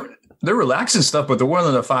fucking They're relaxing stuff, but they're one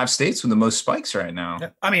of the 5 states with the most spikes right now.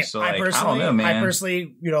 I mean, so, I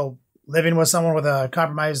personally, living with someone with a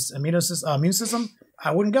compromised immune system,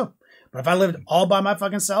 I wouldn't go. But if I lived all by my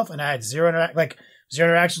fucking self and I had zero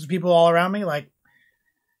interactions with people all around me, like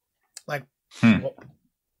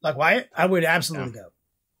Wyatt, I would absolutely go.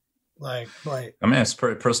 Like, I mean, it's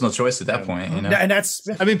personal choice at that point, And that's,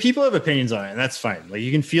 I mean, people have opinions on it, and that's fine. Like,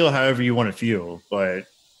 you can feel however you want to feel, but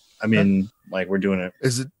I mean, like, we're doing it.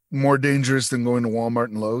 Is it more dangerous than going to Walmart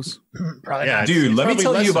and Lowe's? Probably not. Dude, let me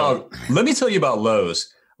tell you about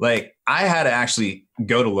Lowe's. Like, I had to actually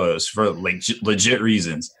go to Lowe's for like legit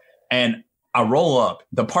reasons, and I roll up.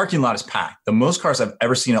 The parking lot is packed. The most cars I've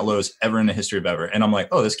ever seen at Lowe's ever in the history of ever. And I'm like,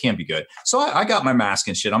 oh, this can't be good. So I got my mask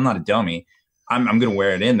and shit. I'm not a dummy. I'm going to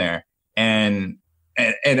wear it in there. And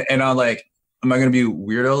I'm like, am I going to be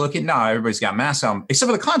weirdo looking? No, everybody's got masks on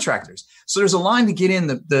except for the contractors. So there's a line to get in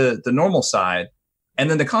the normal side. And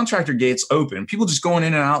then the contractor gates open. People just going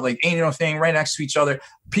in and out like ain't no thing, right next to each other.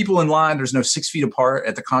 People in line. There's no 6 feet apart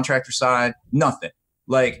at the contractor side. Nothing.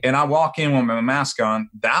 Like, and I walk in with my mask on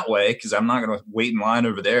that way because I'm not going to wait in line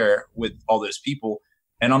over there with all those people.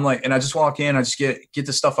 And I'm like, and I just walk in. I just get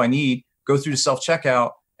the stuff I need, go through the self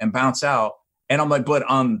checkout, and bounce out. And I'm like, but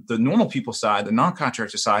on the normal people side, the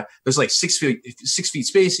non-contractor side, there's like 6 feet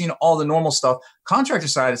spacing, all the normal stuff. Contractor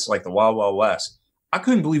side, it's like the Wild Wild West. I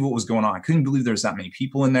couldn't believe what was going on. I couldn't believe there's that many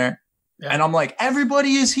people in there. Yeah. And I'm like,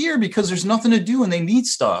 everybody is here because there's nothing to do and they need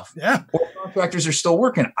stuff. Yeah. Or contractors are still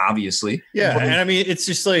working, obviously. Yeah. And I mean, it's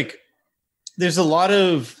just like, there's a lot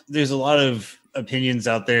of opinions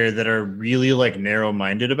out there that are really like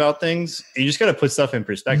narrow-minded about things. And you just got to put stuff in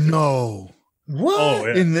perspective. No. What? Oh,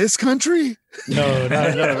 yeah. In this country? No,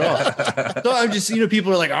 not at all. So I'm just,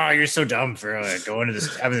 people are like, oh, you're so dumb for going to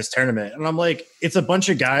this, having this tournament. And I'm like, it's a bunch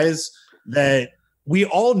of guys that we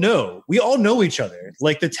all know each other.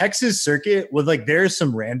 Like the Texas circuit with like, there's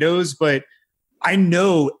some randos, but I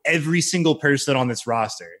know every single person on this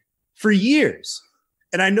roster for years.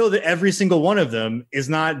 And I know that every single one of them is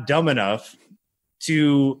not dumb enough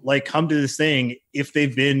to like come to this thing if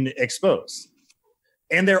they've been exposed.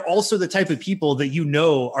 And they're also the type of people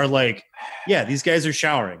that are like, yeah, these guys are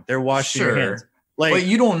showering. They're washing their hands. Like, but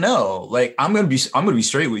you don't know. Like, I'm gonna be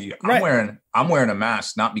straight with you. Right. I'm wearing a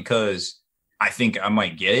mask not because I think I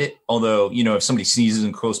might get it. Although, if somebody sneezes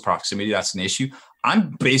in close proximity, that's an issue.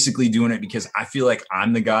 I'm basically doing it because I feel like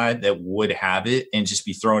I'm the guy that would have it and just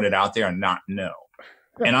be throwing it out there and not know.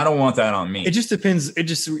 And I don't want that on me. It just depends.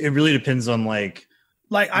 It really depends on like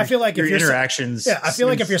I feel like your if you're interactions. I feel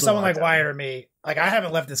like if you're someone like Wyatt or me, like I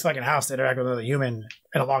haven't left this fucking house to interact with another human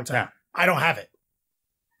in a long time. Yeah. I don't have it.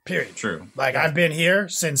 Period. True. Like I've been here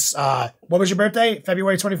since what was your birthday?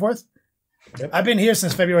 February 24th? Yep. I've been here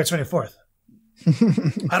since February 24th.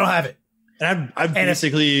 I don't have it. And I'm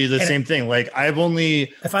basically the same thing. Like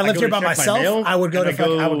if I lived here by myself, I would go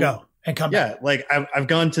and come back. Yeah, like I've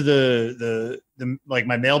gone to the like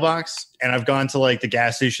my mailbox, and I've gone to like the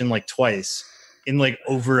gas station like twice in like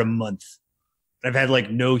over a month. I've had like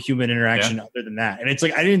no human interaction other than that. And it's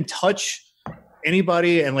like I didn't touch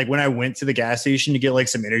anybody. And like when I went to the gas station to get like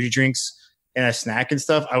some energy drinks and a snack and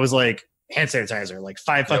stuff, I was like hand sanitizer like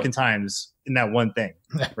 5 fucking times in that one thing.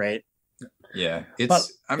 Right. Yeah. But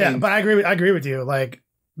I agree with you. Like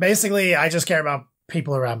basically I just care about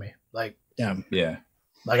people around me. Like, yeah.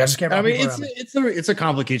 Like I just care about people around me. It's a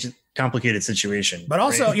complicated situation. But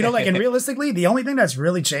also, right? you know, like, and realistically, the only thing that's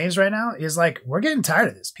really changed right now is like, we're getting tired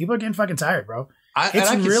of this. People are getting fucking tired, bro.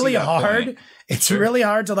 It's really hard. It's really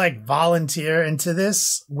hard to like volunteer into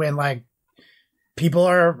this when like people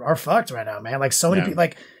are fucked right now, man. Like so many people,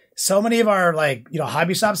 like so many of our like, you know,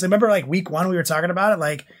 hobby shops. Remember like week 1, we were talking about it.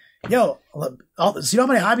 Like, yo, so you know how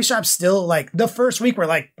many hobby shops still like the first week were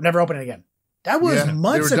like never opening again. That was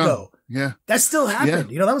months ago. Yeah, that still happened.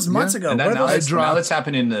 Yeah. You know, that was months ago. And now that's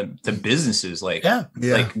happening to businesses like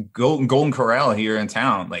like Golden Corral here in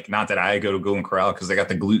town. Like, not that I go to Golden Corral because they got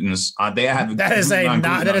the glutens. They have that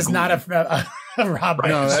is not a Rob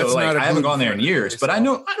Baer. No, so like I haven't gone there in years, but I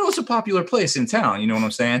know it's a popular place in town. You know what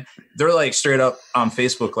I'm saying? They're like straight up on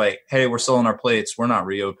Facebook, like, "Hey, we're selling our plates. We're not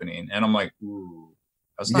reopening." And I'm like, "Ooh,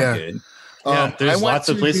 that's not good." There's I went lots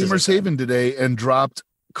to of places. Gamers Haven today and dropped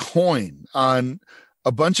coin on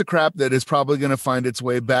a bunch of crap that is probably going to find its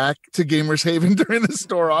way back to Gamers Haven during the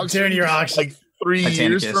store auction. During your auction. Like 3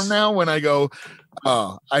 years from now when I go,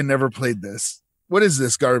 oh, I never played this. What is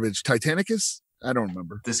this garbage? Titanicus? I don't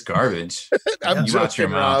remember. This garbage. I'm joking,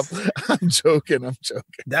 Rob. I'm joking.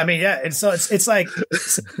 I mean, yeah. And so it's like,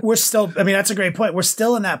 we're still, I mean, that's a great point. We're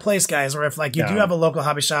still in that place, guys, where if like you do have a local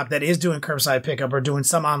hobby shop that is doing curbside pickup or doing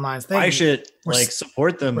some online thing. I should like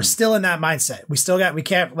support them. We're still in that mindset. We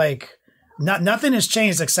can't like, nothing has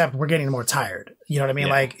changed except we're getting more tired. You know what I mean?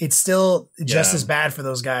 Like it's still just as bad for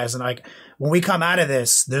those guys. And like when we come out of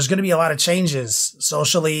this, there's going to be a lot of changes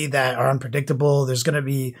socially that are unpredictable. There's going to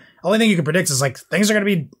be, only thing you can predict is like things are going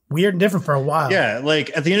to be weird and different for a while. Yeah.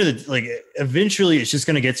 Like at the end of the, like eventually it's just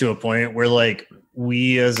going to get to a point where like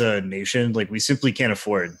we as a nation, like we simply can't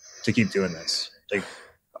afford to keep doing this. Like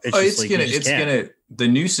the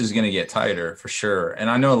noose is going to get tighter for sure. And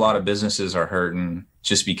I know a lot of businesses are hurting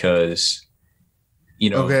just because, you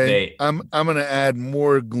know, I'm going to add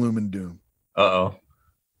more gloom and doom.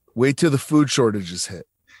 Wait till the food shortages hit.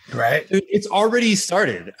 Right. It's already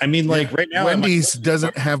started. I mean, like right now, Wendy's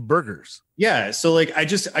doesn't have burgers. Yeah. So like, I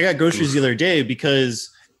got groceries the other day because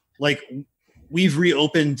like we've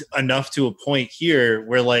reopened enough to a point here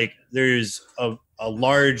where like there's a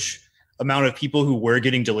large amount of people who were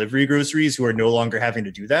getting delivery groceries who are no longer having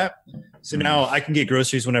to do that. So now I can get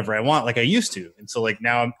groceries whenever I want, like I used to. And so like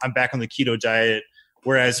now I'm back on the keto diet.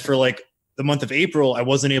 Whereas for like the month of April, I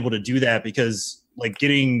wasn't able to do that because like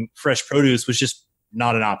getting fresh produce was just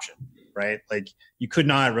not an option, right? Like you could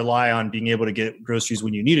not rely on being able to get groceries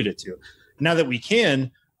when you needed it to. Now that we can,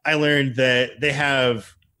 I learned that they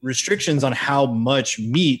have restrictions on how much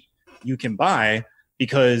meat you can buy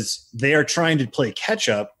because they are trying to play catch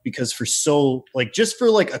up because just for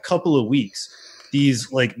like a couple of weeks,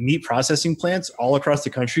 these like meat processing plants all across the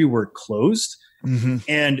country were closed. Mm-hmm.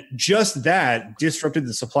 And just that disrupted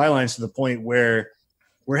the supply lines to the point where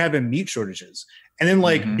we're having meat shortages. And then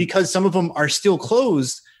like, because some of them are still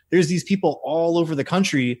closed, there's these people all over the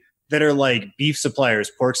country that are like beef suppliers,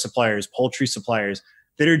 pork suppliers, poultry suppliers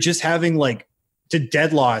that are just having like to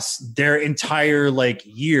deadlock their entire like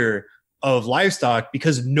year of livestock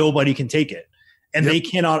because nobody can take it. And they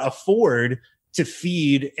cannot afford to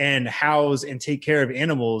feed and house and take care of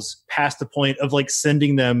animals past the point of like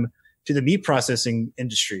sending them to the meat processing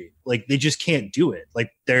industry. Like they just can't do it.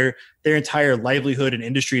 Like their entire livelihood and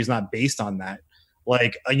industry is not based on that.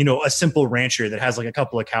 Like, you know, a simple rancher that has like a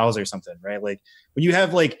couple of cows or something, right? Like when you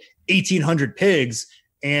have like 1,800 pigs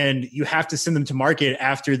and you have to send them to market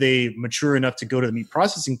after they mature enough to go to the meat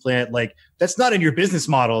processing plant, like that's not in your business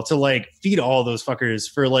model to like feed all those fuckers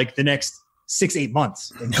for like the next 6-8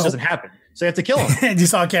 months. It just doesn't happen. So you have to kill them. And you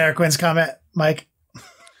saw Kara Quinn's comment, Mike?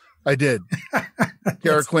 I did.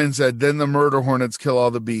 Kara Quinn said, then the murder hornets kill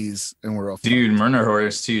all the bees and we're off. Dude, murder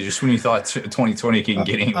hornets too. Just when you thought 2020 can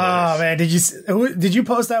get any worse. Oh man, did you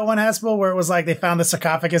post that one, Haspil, where it was like they found the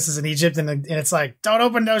sarcophaguses in Egypt and it's like, don't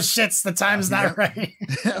open those shits. The time's not right.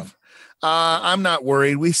 I'm not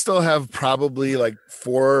worried. We still have probably like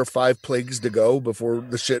 4 or 5 plagues to go before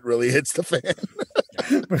the shit really hits the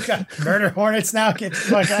fan. We got murder hornets now. Get the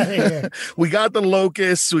fuck out of here. We got the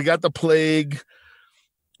locusts. We got the plague.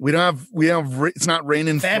 We don't have, it's not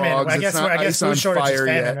raining famine. frogs. I guess food shortage is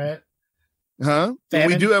famine, right? Huh? Famine?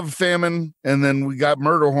 We do have famine, and then we got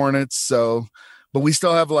murder hornets. So, but we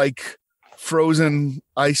still have like frozen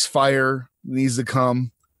ice fire needs to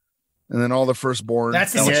come. And then all the firstborn.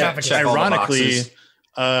 That's the Yeah, yeah, check all the Ironically,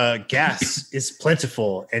 boxes. gas is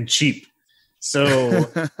plentiful and cheap.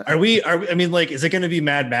 So are we, I mean, like, is it going to be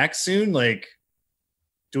Mad Max soon? Like,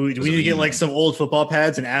 do we need to get like some old football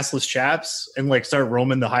pads and assless chaps and like start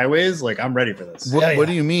roaming the highways? Like, I'm ready for this. What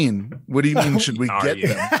do you mean? What do you mean? Should we get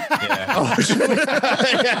them? Yeah.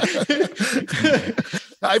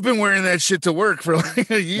 I've been wearing that shit to work for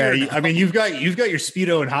like a year. Yeah, I mean, you've got your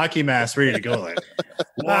Speedo and hockey mask ready to go. Like,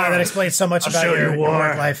 that explains so much about your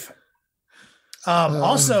work life.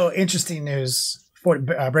 Also, interesting news.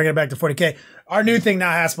 Bringing it back to 40K. Our new thing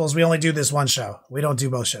now, Haspil, is we only do this one show. We don't do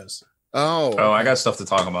both shows. Oh, I got stuff to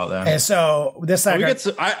talk about then. And so this time, I got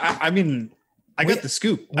the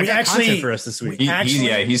scoop. I got content for us this week.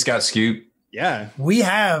 He's got scoop. Yeah, we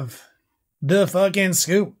have the fucking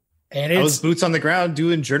scoop, and I was boots on the ground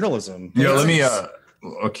doing journalism. Yo, let me.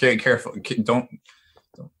 Okay, careful. Don't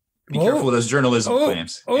be careful with those journalism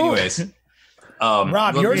claims. Anyways,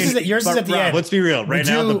 Rob, yours is at the end. Let's be real. Right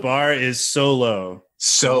now, the bar is so low.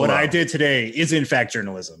 So what I did today is in fact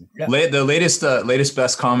journalism. Yeah. The latest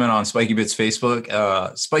best comment on Spiky Bits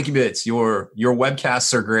Facebook. Spiky Bits, your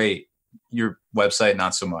webcasts are great. Your website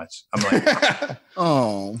not so much. I'm like,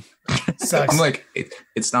 oh, I'm like,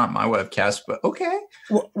 it's not my webcast, but okay.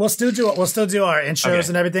 We'll still do our intros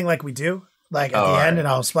and everything like we do, like at the end, and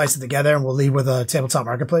I'll splice it together, and we'll leave with a tabletop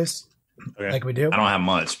marketplace, like we do. I don't have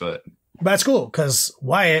much, but that's cool because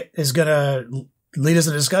Wyatt is gonna lead us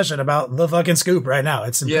in a discussion about the fucking scoop right now.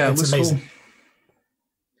 It's amazing. Cool.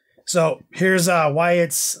 So here's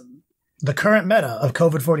Wyatt's the current meta of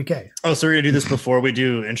COVID 40K. Oh, so we're gonna do this before we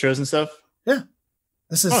do intros and stuff? Yeah.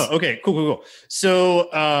 This is okay, cool. So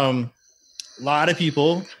a lot of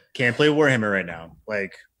people can't play Warhammer right now.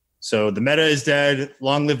 Like, so the meta is dead.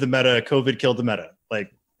 Long live the meta. COVID killed the meta.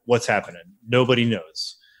 Like, what's happening? Nobody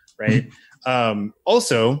knows, right?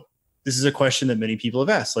 Also, this is a question that many people have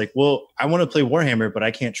asked. Like, well, I want to play Warhammer, but I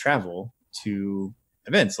can't travel to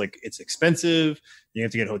events. Like, it's expensive. You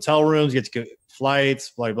have to get hotel rooms. You have to get flights,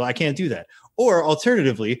 blah, blah. I can't do that. Or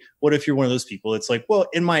alternatively, what if you're one of those people? It's like, well,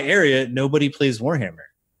 in my area, nobody plays Warhammer.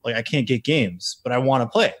 Like, I can't get games, but I want to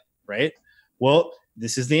play, right? Well,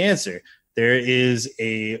 this is the answer. There is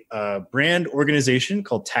a brand organization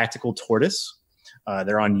called Tactical Tortoise.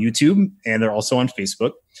 They're on YouTube and they're also on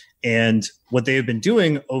Facebook. And what they have been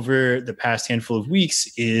doing over the past handful of weeks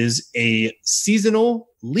is a seasonal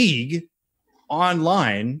league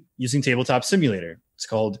online using Tabletop Simulator. It's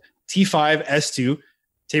called T5S2,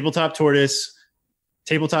 Tabletop Tortoise,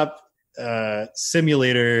 Tabletop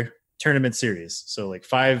Simulator Tournament Series. So like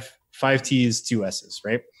five T's, 2 S's,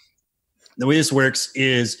 right? The way this works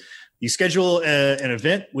is you schedule an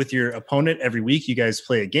event with your opponent every week. You guys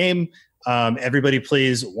play a game. Everybody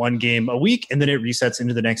plays one game a week, and then it resets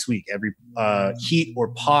into the next week. Every heat or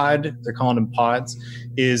pod, they're calling them pods,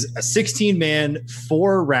 is a 16-man,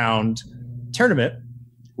 4-round tournament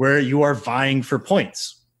where you are vying for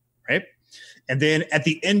points, right? And then at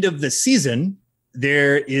the end of the season,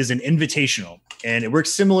 there is an invitational, and it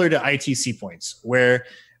works similar to ITC points, where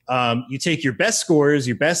you take your best scores,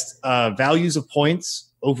 your best values of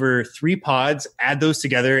points over 3 pods, add those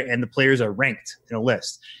together, and the players are ranked in a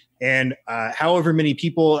list. And however many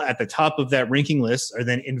people at the top of that ranking list are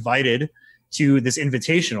then invited to this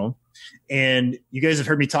invitational. And you guys have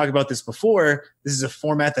heard me talk about this before. This is a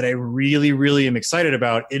format that I really, really am excited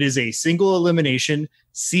about. It is a single elimination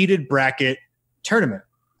seeded bracket tournament.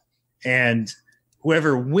 And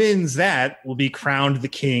whoever wins that will be crowned the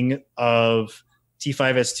king of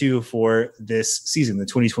T5S2 for this season, the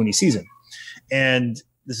 2020 season. And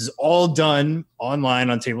this is all done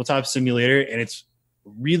online on Tabletop Simulator, and it's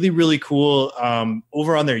really, really cool.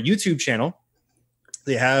 Over on their YouTube channel,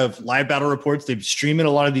 they have live battle reports. They've streaming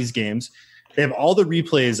a lot of these games. They have all the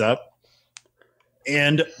replays up,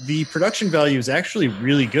 and the production value is actually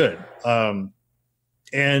really good.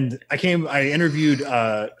 And I interviewed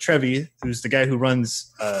Trevi, who's the guy who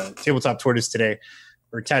runs Tabletop Tortoise today,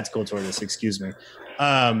 or Tactical Tortoise, excuse me.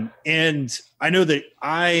 And I know that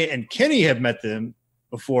I and Kenny have met them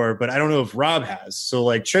before, but I don't know if Rob has. So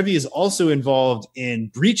like Trevi is also involved in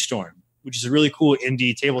Breachstorm, which is a really cool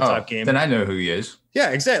indie tabletop game. Then I know who he is. Yeah,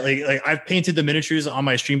 exactly. Like I've painted the miniatures on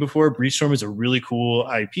my stream before. Breachstorm is a really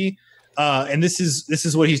cool IP. And this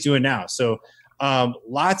is what he's doing now. So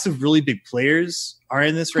lots of really big players are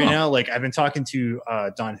in this right now. Like I've been talking to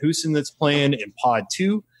Don Hoosen that's playing in Pod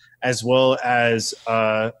 2, as well as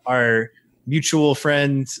our mutual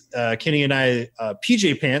friend Kenny and I,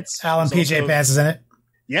 PJ Pants. Alan PJ Pants is in it.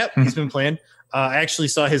 Yep, he's been playing. I actually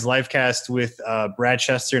saw his live cast with Brad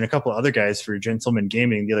Chester and a couple other guys for Gentleman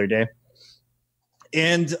Gaming the other day.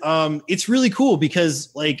 And it's really cool because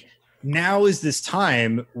like now is this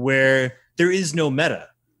time where there is no meta.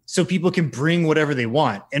 So people can bring whatever they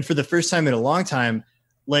want. And for the first time in a long time,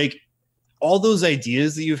 like all those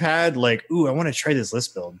ideas that you've had, like, ooh, I want to try this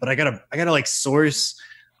list build, but I gotta like source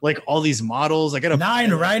like all these models. I gotta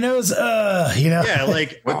 9 rhinos. Yeah,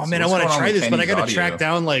 like, oh man, I want to try this, but I gotta audio? track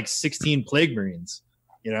down like 16 plague marines,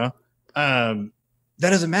 that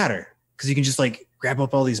doesn't matter because you can just like grab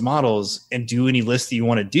up all these models and do any list that you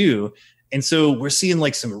want to do. And so we're seeing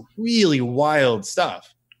like some really wild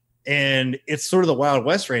stuff. And it's sort of the Wild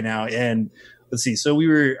West right now. And let's see. So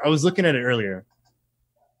I was looking at it earlier.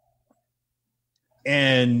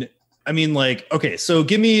 And I mean, like, okay, so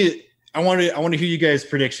I want to hear you guys'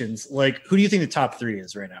 predictions. Like, who do you think the top 3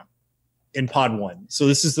 is right now in pod 1? So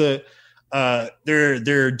this is they're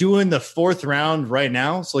doing the 4th round right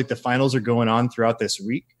now. So like the finals are going on throughout this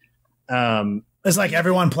week. It's like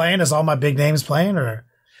everyone playing. Is all my big names playing, or?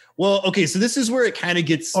 Well, okay, so this is where it kind of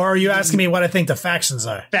gets. Or are you asking me what I think the factions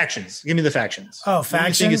are? Factions. Give me the factions. Oh, What do you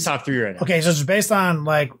factions. think is top 3 right now? Okay, so it's based on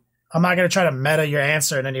like, I'm not going to try to meta your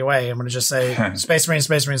answer in any way. I'm going to just say Space Marines,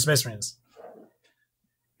 Space Marines, Space Marines.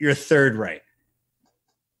 You're 3rd right.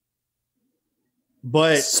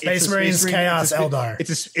 But Space Marines, Chaos, Eldar.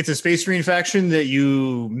 It's a Space Marine faction that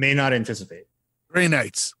you may not anticipate. Grey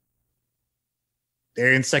Knights.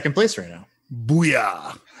 They're in 2nd place right now.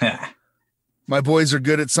 Booyah. My boys are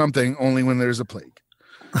good at something only when there's a plague.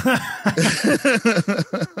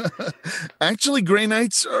 Actually, Grey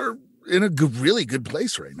Knights are in a really good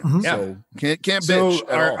place right now. Mhm. So can't bitch. So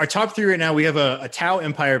at all. our top 3 right now, we have a Tau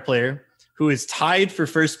Empire player who is tied for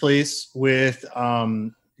 1st place with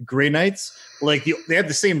Grey Knights. Like they have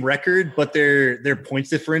the same record, but their points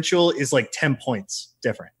differential is like 10 points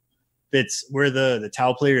different. That's where the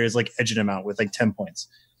Tau player is like edging them out with like 10 points.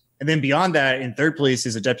 And then beyond that, in 3rd place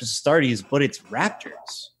is Adeptus Astartes, but it's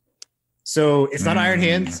Raptors. So it's not Iron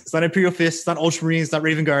Hands, it's not Imperial Fists, it's not Ultramarines, it's not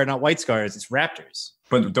Raven Guard, not White Scars, it's Raptors.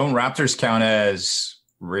 But don't Raptors count as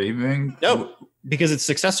Raven? No, because it's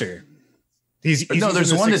successor. He's No,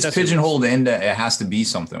 there's using the one that's successor pigeonholed into it has to be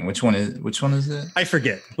something. Which one is it? I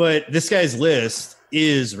forget, but this guy's list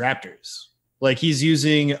is Raptors. Like he's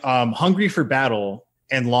using Hungry for Battle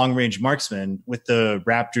and Long Range Marksman with the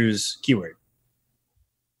Raptors keyword.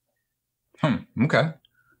 Okay.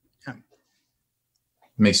 Yeah.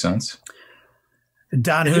 Makes sense.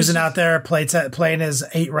 Don Husen out there playing his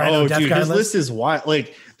 8 Rhino Death Guard his list. list is wild.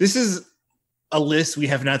 Like this is a list we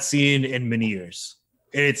have not seen in many years.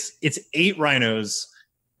 It's 8 rhinos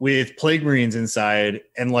with Plague Marines inside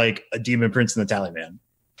and like a Demon Prince and the Taliban.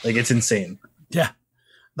 Like it's insane. Yeah.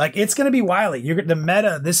 Like it's going to be wily. The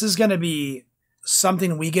meta, this is going to be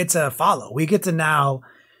something we get to follow. We get to now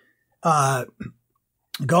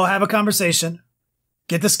go have a conversation,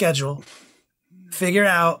 get the schedule, figure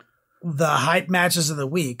out the hype matches of the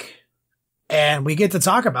week, and we get to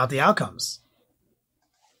talk about the outcomes.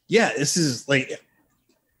 Yeah, this is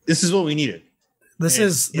what we needed. This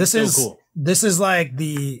is cool. This is like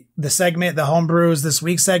the segment, the homebrews this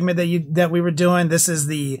week segment that we were doing. This is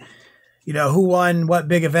the, who won what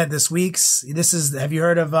big event this week's. This is, have you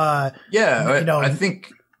heard of, I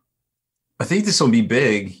think this will be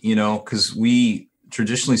big, cause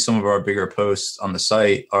traditionally some of our bigger posts on the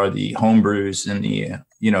site are the homebrews and the,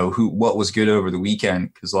 what was good over the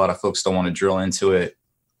weekend. Cause a lot of folks don't want to drill into it,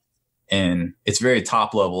 and it's very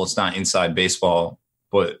top level. It's not inside baseball,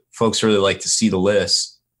 but folks really like to see the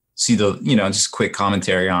list, see the, just quick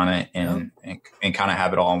commentary on it and kind of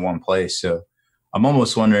have it all in one place. So I'm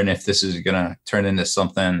almost wondering if this is going to turn into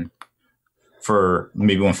something for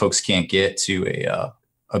maybe when folks can't get to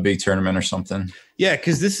a big tournament or something. Yeah.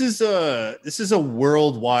 Cause this is a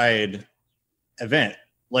worldwide event.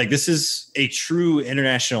 Like this is a true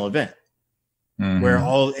international event where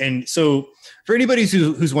so for anybody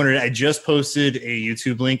who's wondering, I just posted a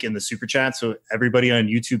YouTube link in the super chat. So everybody on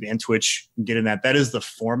YouTube and Twitch can get in that. That is the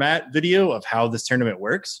format video of how this tournament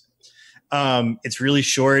works. It's really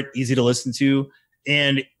short, easy to listen to.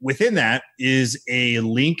 And within that is a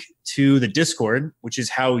link to the Discord, which is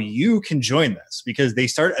how you can join this, because they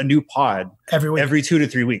start a new pod every 2 to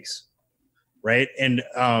 3 weeks. Right. And,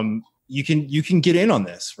 you can get in on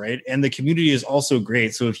this. Right. And the community is also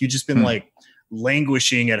great. So if you've just been like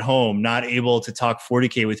languishing at home, not able to talk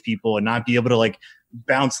 40K with people and not be able to like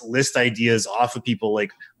bounce list ideas off of people,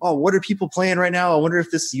 like, oh, what are people playing right now? I wonder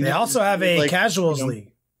if this, they also have a casuals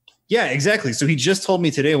league. Yeah, exactly. So he just told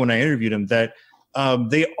me today when I interviewed him that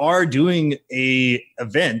they are doing a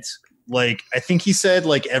event, like I think he said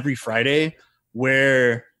like every Friday,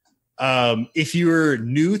 where if you're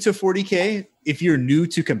new to 40K, if you're new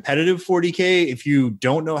to competitive 40K, if you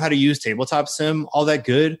don't know how to use tabletop sim all that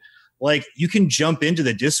good, like you can jump into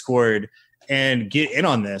the Discord and get in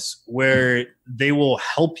on this, where they will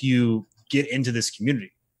help you get into this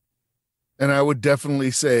community. And I would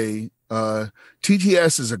definitely say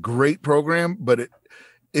TTS is a great program, but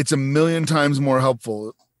it's a million times more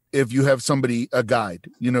helpful if you have somebody, a guide,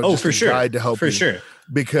 just for a sure. guide to help for you. sure.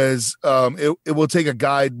 Because it will take a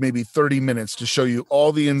guide maybe 30 minutes to show you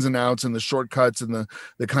all the ins and outs and the shortcuts and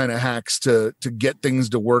the kind of hacks to get things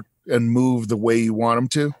to work and move the way you want them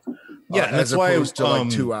to. Yeah, and as that's why opposed to like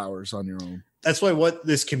 2 hours on your own. That's why what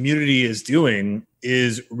this community is doing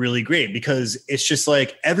is really great, because it's just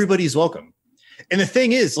like everybody's welcome. And the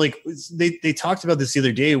thing is, like they talked about this the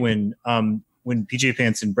other day when PJ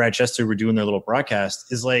Pants and Brad Chester were doing their little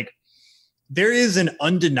broadcast, is like there is an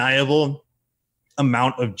undeniable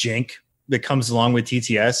amount of jank that comes along with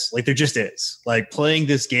TTS. Like there just is. Like playing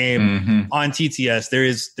this game on TTS,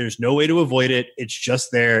 there's no way to avoid it. It's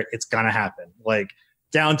just there. It's gonna happen. Like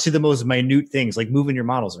down to the most minute things, like moving your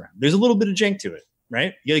models around. There's a little bit of jank to it,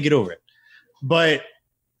 right? You gotta get over it. But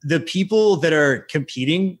the people that are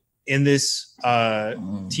competing in this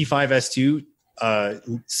T5S2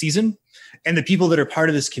 season, and the people that are part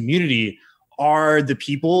of this community, are the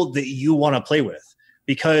people that you want to play with,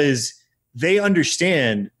 because they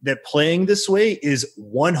understand that playing this way is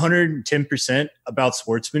 110% about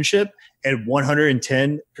sportsmanship and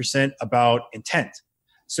 110% about intent.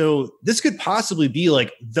 So this could possibly be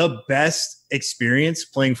like the best experience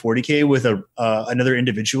playing 40K with another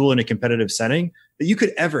individual in a competitive setting that you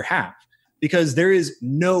could ever have, because there is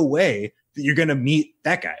no way that you're going to meet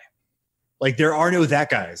that guy. Like there are no that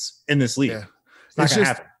guys in this league. Yeah. It's not going to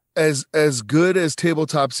happen. As good as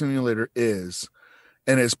Tabletop Simulator is,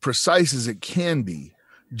 and as precise as it can be,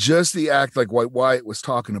 just the act like what Wyatt was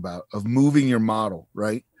talking about of moving your model,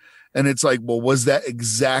 right? And it's like, well, was that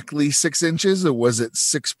exactly 6 inches or was it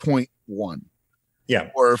 6.1? Yeah.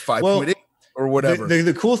 Or 5.8 or whatever.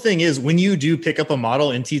 The cool thing is when you do pick up a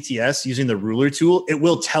model in TTS using the ruler tool, it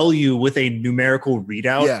will tell you with a numerical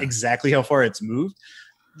readout exactly how far it's moved.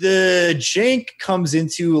 The jank comes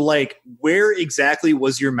into like, where exactly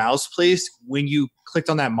was your mouse placed when you clicked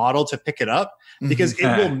on that model to pick it up? Because it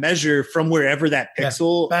will measure from wherever that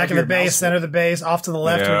pixel back of the base, center of the base, off to the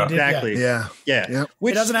left. Yeah. Exactly. Yeah.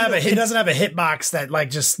 Which, it doesn't have a hitbox that like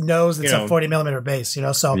just knows it's a 40 millimeter base.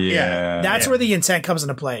 So that's where the intent comes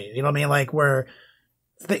into play. You know what I mean? Like where,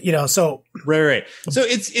 so right. So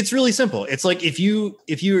it's really simple. It's like if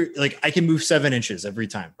you're like, I can move 7 inches every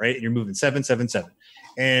time, right? And you're moving 7, 7, 7,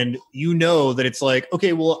 and you know that it's like,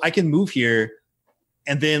 okay, well, I can move here.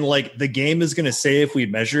 And then like the game is going to say, if we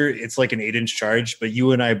measure, it's like an 8-inch charge, but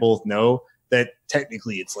you and I both know that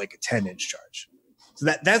technically it's like a 10-inch charge.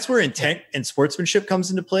 So that's where intent and sportsmanship comes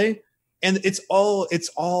into play. And it's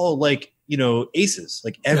all like, aces,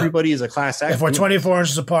 like everybody is a class act. If we're 24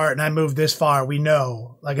 inches apart and I move this far, we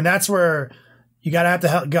know, like, and that's where you got to have to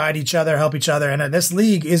help guide each other, help each other. And this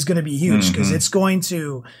league is going to be huge because it's going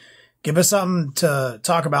to give us something to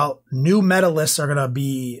talk about. New meta lists are going to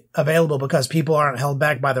be available because people aren't held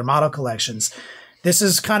back by their model collections. This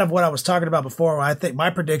is kind of what I was talking about before. I think my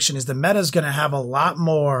prediction is the meta is going to have a lot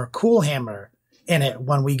more Cool Hammer in it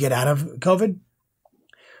when we get out of COVID.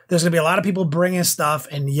 There's going to be a lot of people bringing stuff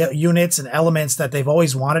and units and elements that they've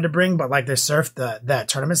always wanted to bring, but like they surfed that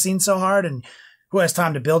tournament scene so hard, and who has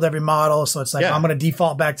time to build every model? So it's like, I'm going to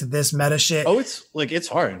default back to this meta shit. Oh, it's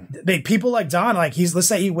hard. People like Don, like let's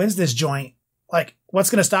say he wins this joint. Like what's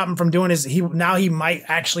going to stop him from doing is he might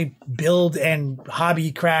actually build and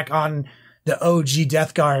hobby crack on the OG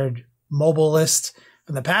Death Guard mobile list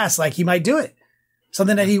from the past. Like he might do it.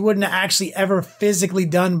 Something that he wouldn't have actually ever physically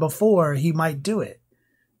done before. He might do it.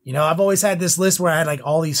 I've always had this list where I had like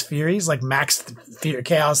all these Furies, like max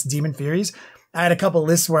Chaos Demon Furies. I had a couple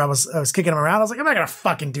lists where I was kicking them around. I was like, I'm not going to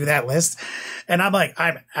fucking do that list. And I'm like,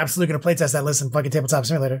 I'm absolutely going to playtest that list in fucking Tabletop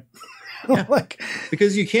Simulator. Like,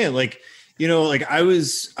 because you can, like I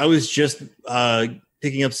was just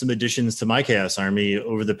picking up some additions to my Chaos Army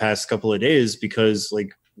over the past couple of days because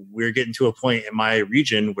like we're getting to a point in my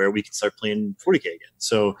region where we can start playing 40K again.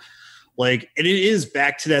 So like, and it is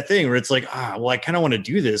back to that thing where it's like, I kind of want to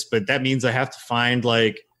do this, but that means I have to find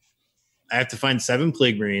 7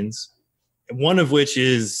 Plague Marines. One of which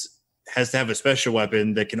has to have a special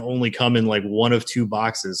weapon that can only come in like one of 2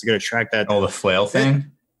 boxes. You got to track that. Oh, the flail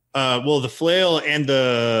thing? Well, the flail and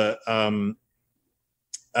the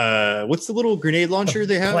what's the little grenade launcher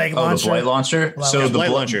they have? The blight launcher. So the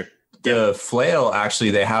blight launcher. The flail, actually,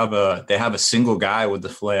 they have a single guy with the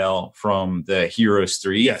flail from the Heroes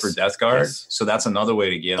 3 for Death Guard. Yes. So that's another way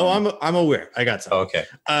to get them. I'm aware. I got some. Oh, okay.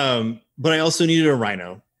 But I also needed a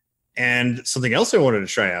Rhino. And something else I wanted to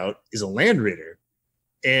try out is a Land Raider.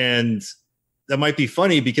 And that might be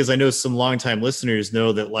funny because I know some longtime listeners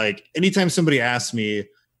know that, like, anytime somebody asks me,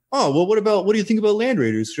 oh, well, what do you think about Land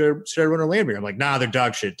Raiders? Should I run a Land Raider? I'm like, nah, they're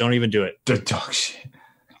dog shit. Don't even do it. They're dog shit.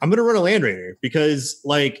 I'm going to run a Land Raider because,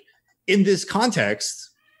 like, in this context,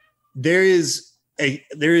 there is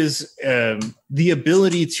the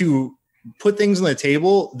ability to put things on the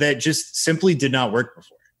table that just simply did not work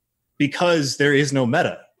before because there is no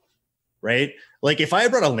meta, right? Like, if I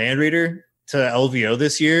had brought a Land Raider to LVO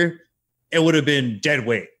this year, it would have been dead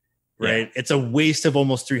weight, right? Yeah. It's a waste of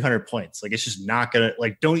almost 300 points. Like, it's just not going to,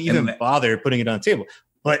 like, don't even bother putting it on the table.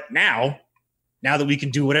 But now that we can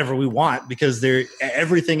do whatever we want because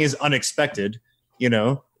everything is unexpected, you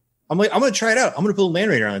know, I'm like, I'm going to try it out. I'm going to put a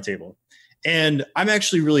Land Raider on the table. And I'm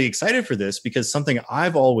actually really excited for this because something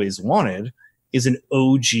I've always wanted is an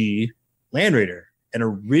OG Land Raider, an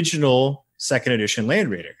original 2nd edition Land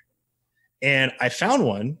Raider. And I found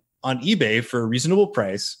one on eBay for a reasonable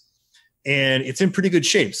price, and it's in pretty good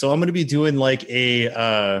shape. So I'm going to be doing like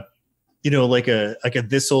a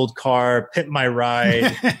this old car, pimp my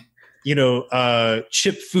ride,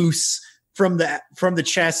 chip foose from the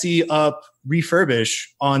chassis up, refurbish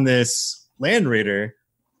on this Land Raider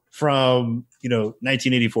from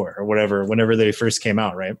 1984 or whatever, whenever they first came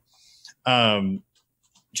out, right?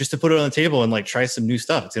 Just to put it on the table and like try some new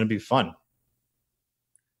stuff. It's going to be fun.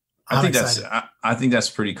 I think that's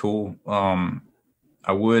pretty cool.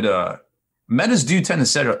 I would metas do tend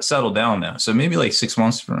to settle down now, so maybe like 6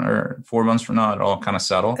 months or 4 months from now, it all kind of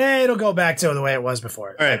settle. It'll go back to the way it was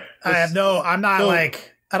before. All right, I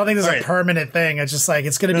don't think this is a permanent thing. It's just like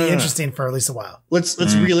it's going to be interesting for at least a while. Let's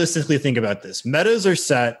realistically think about this. Metas are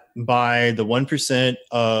set by the 1%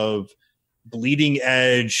 of bleeding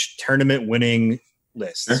edge tournament winning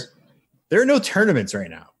lists. Sure. There are no tournaments right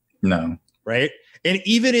now. No. Right? And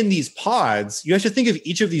even in these pods, you have to think of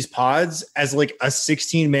each of these pods as like a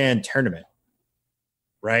 16-man tournament.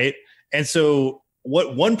 Right? And so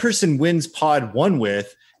what one person wins pod 1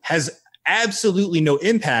 with has absolutely no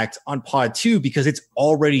impact on pod 2 because it's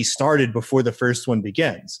already started before the first one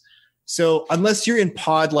begins. So unless you're in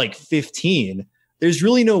pod like 15, there's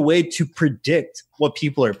really no way to predict what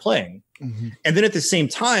people are playing. Mm-hmm. And then at the same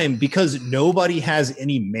time, because nobody has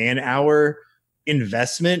any man hour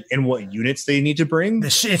investment in what units they need to bring,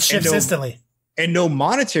 it shifts instantly, and no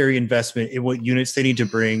monetary investment in what units they need to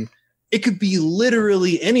bring, it could be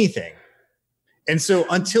literally anything. And so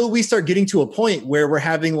until we start getting to a point where we're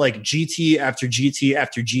having like GT after GT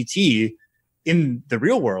after GT in the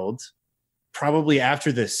real world, probably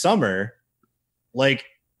after this summer, like,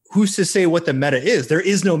 who's to say what the meta is? There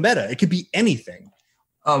is no meta. It could be anything.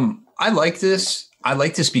 I like this. I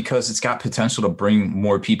like this because it's got potential to bring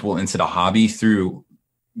more people into the hobby through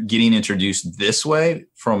getting introduced this way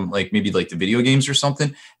from like maybe like the video games or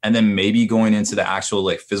something, and then maybe going into the actual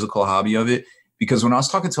like physical hobby of it. Because when I was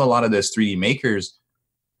talking to a lot of those 3D makers,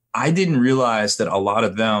 I didn't realize that a lot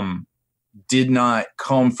of them did not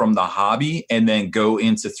come from the hobby and then go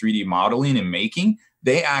into 3D modeling and making.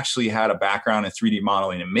 They actually had a background in 3D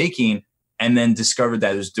modeling and making, and then discovered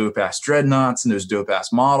that there's dope ass dreadnoughts and there's dope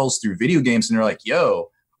ass models through video games. And they're like, yo,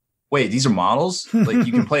 wait, these are models? Like,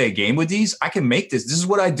 you can play a game with these? I can make this. This is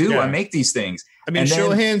what I do. Yeah. I make these things. I mean, show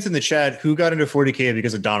hands in the chat. Who got into 40K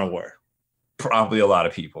because of Dawn of War? Probably a lot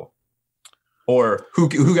of people. Or who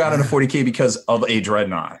got into 40K because of a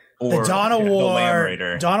dreadnought? Or the Dawn of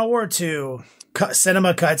War, Dawn of War 2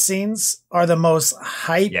 cinema cutscenes are the most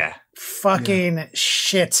hype fucking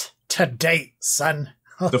shit to date, son.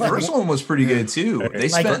 The first one was pretty good too. They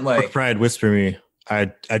spent like Pride, whisper me.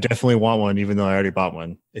 I definitely want one, even though I already bought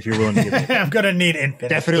one. If you're willing to give it, I'm gonna need infinite.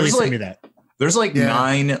 Definitely send me that. There's like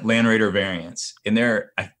 9 Land Raider variants in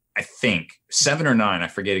there. I think 7 or 9. I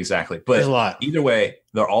forget exactly, but there's a lot. Either way,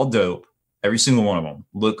 they're all dope. Every single one of them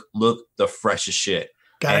look the freshest shit.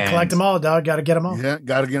 Gotta collect them all, dog. Gotta get them all. Yeah,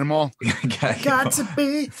 gotta get them all. Got to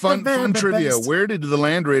be fun trivia. Best. Where did the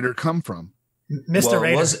Land Raider come from? Mr.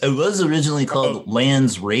 Raider. It was originally called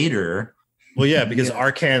Land's Raider. Well, yeah, because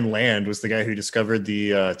Arcan Land was the guy who discovered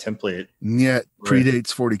the template. Yeah,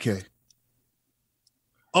 predates 40K.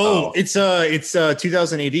 Oh, it's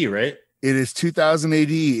 2000 AD, right? It is 2000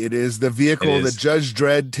 AD. It is the vehicle that Judge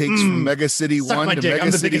Dredd takes from Mega City 1 to Mega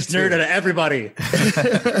I'm the City biggest 2. nerd out of everybody.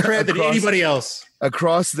 Compared to anybody else.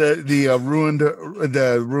 Across the ruined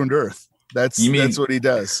Earth. That's what he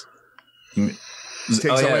does.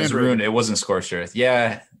 It's ruined. It wasn't scorched Earth.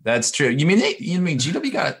 Yeah, that's true. You mean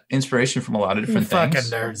GW got inspiration from a lot of different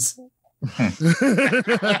things. Fucking nerds.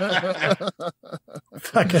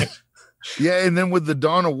 Fucking. Yeah, and then with the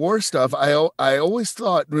Dawn of War stuff, I always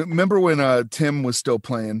thought. Remember when Tim was still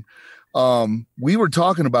playing? We were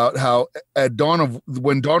talking about how at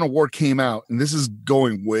when Dawn of War came out, and this is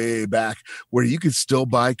going way back, where you could still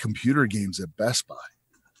buy computer games at Best Buy.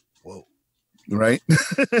 Whoa. Right?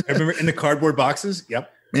 I remember in the cardboard boxes.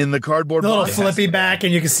 Yep. In the cardboard little box. flippy back,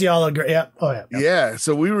 and you can see all the yep. Oh yeah. Yep. Yeah.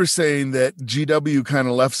 So we were saying that GW kind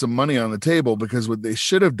of left some money on the table because what they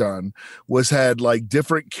should have done was had like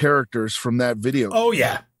different characters from that video. Oh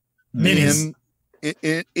yeah. Minis.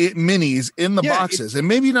 Minis in the boxes, and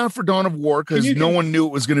maybe not for Dawn of War because no one knew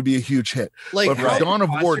it was going to be a huge hit. Like but for Dawn of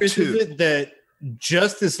War 2, that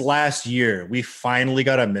just this last year we finally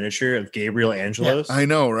got a miniature of Gabriel Angelos. I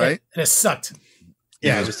know, right? And it sucked.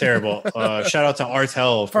 Yeah, it was terrible. Shout out to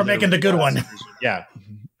Artel for making the good one. Yeah.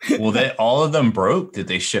 Well, all of them broke. Did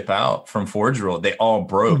they ship out from Forge World? They all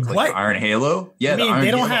broke. What? Like the Iron Halo. Yeah, they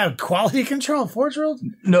don't have quality control. Forge World?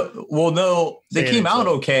 No. Well, no. They came out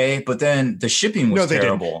okay, but then the shipping was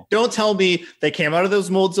terrible. Don't tell me they came out of those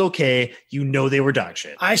molds okay. You know they were dog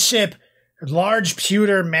shit. I ship large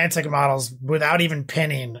pewter Mantic models without even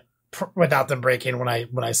pinning, without them breaking when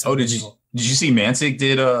I sell. Oh, did you see Mantic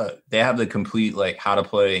they have the complete like how to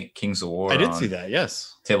play Kings of War? I did see that. Yes.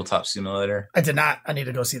 Tabletop Simulator. I did not. I need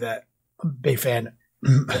to go see that. I'm a big fan.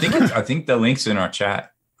 I think the link's in our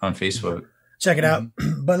chat on Facebook. Check it out.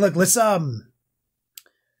 But look, let's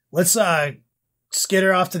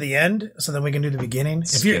skitter off to the end so then we can do the beginning.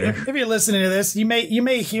 If you're listening to this, you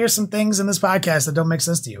may hear some things in this podcast that don't make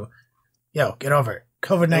sense to you. Yo, get over it.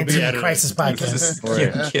 COVID-19 crisis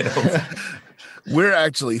podcast. Get over it. We're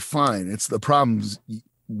actually fine. It's the problems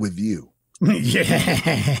with you. Yeah.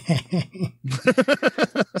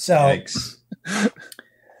 So Yikes.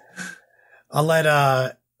 I'll let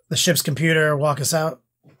the ship's computer walk us out.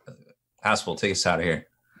 Haspil, take us out of here.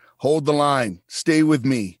 Hold the line. Stay with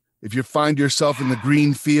me. If you find yourself in the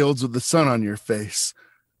green fields with the sun on your face,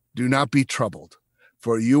 do not be troubled,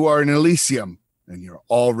 for you are in Elysium and you're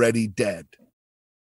already dead.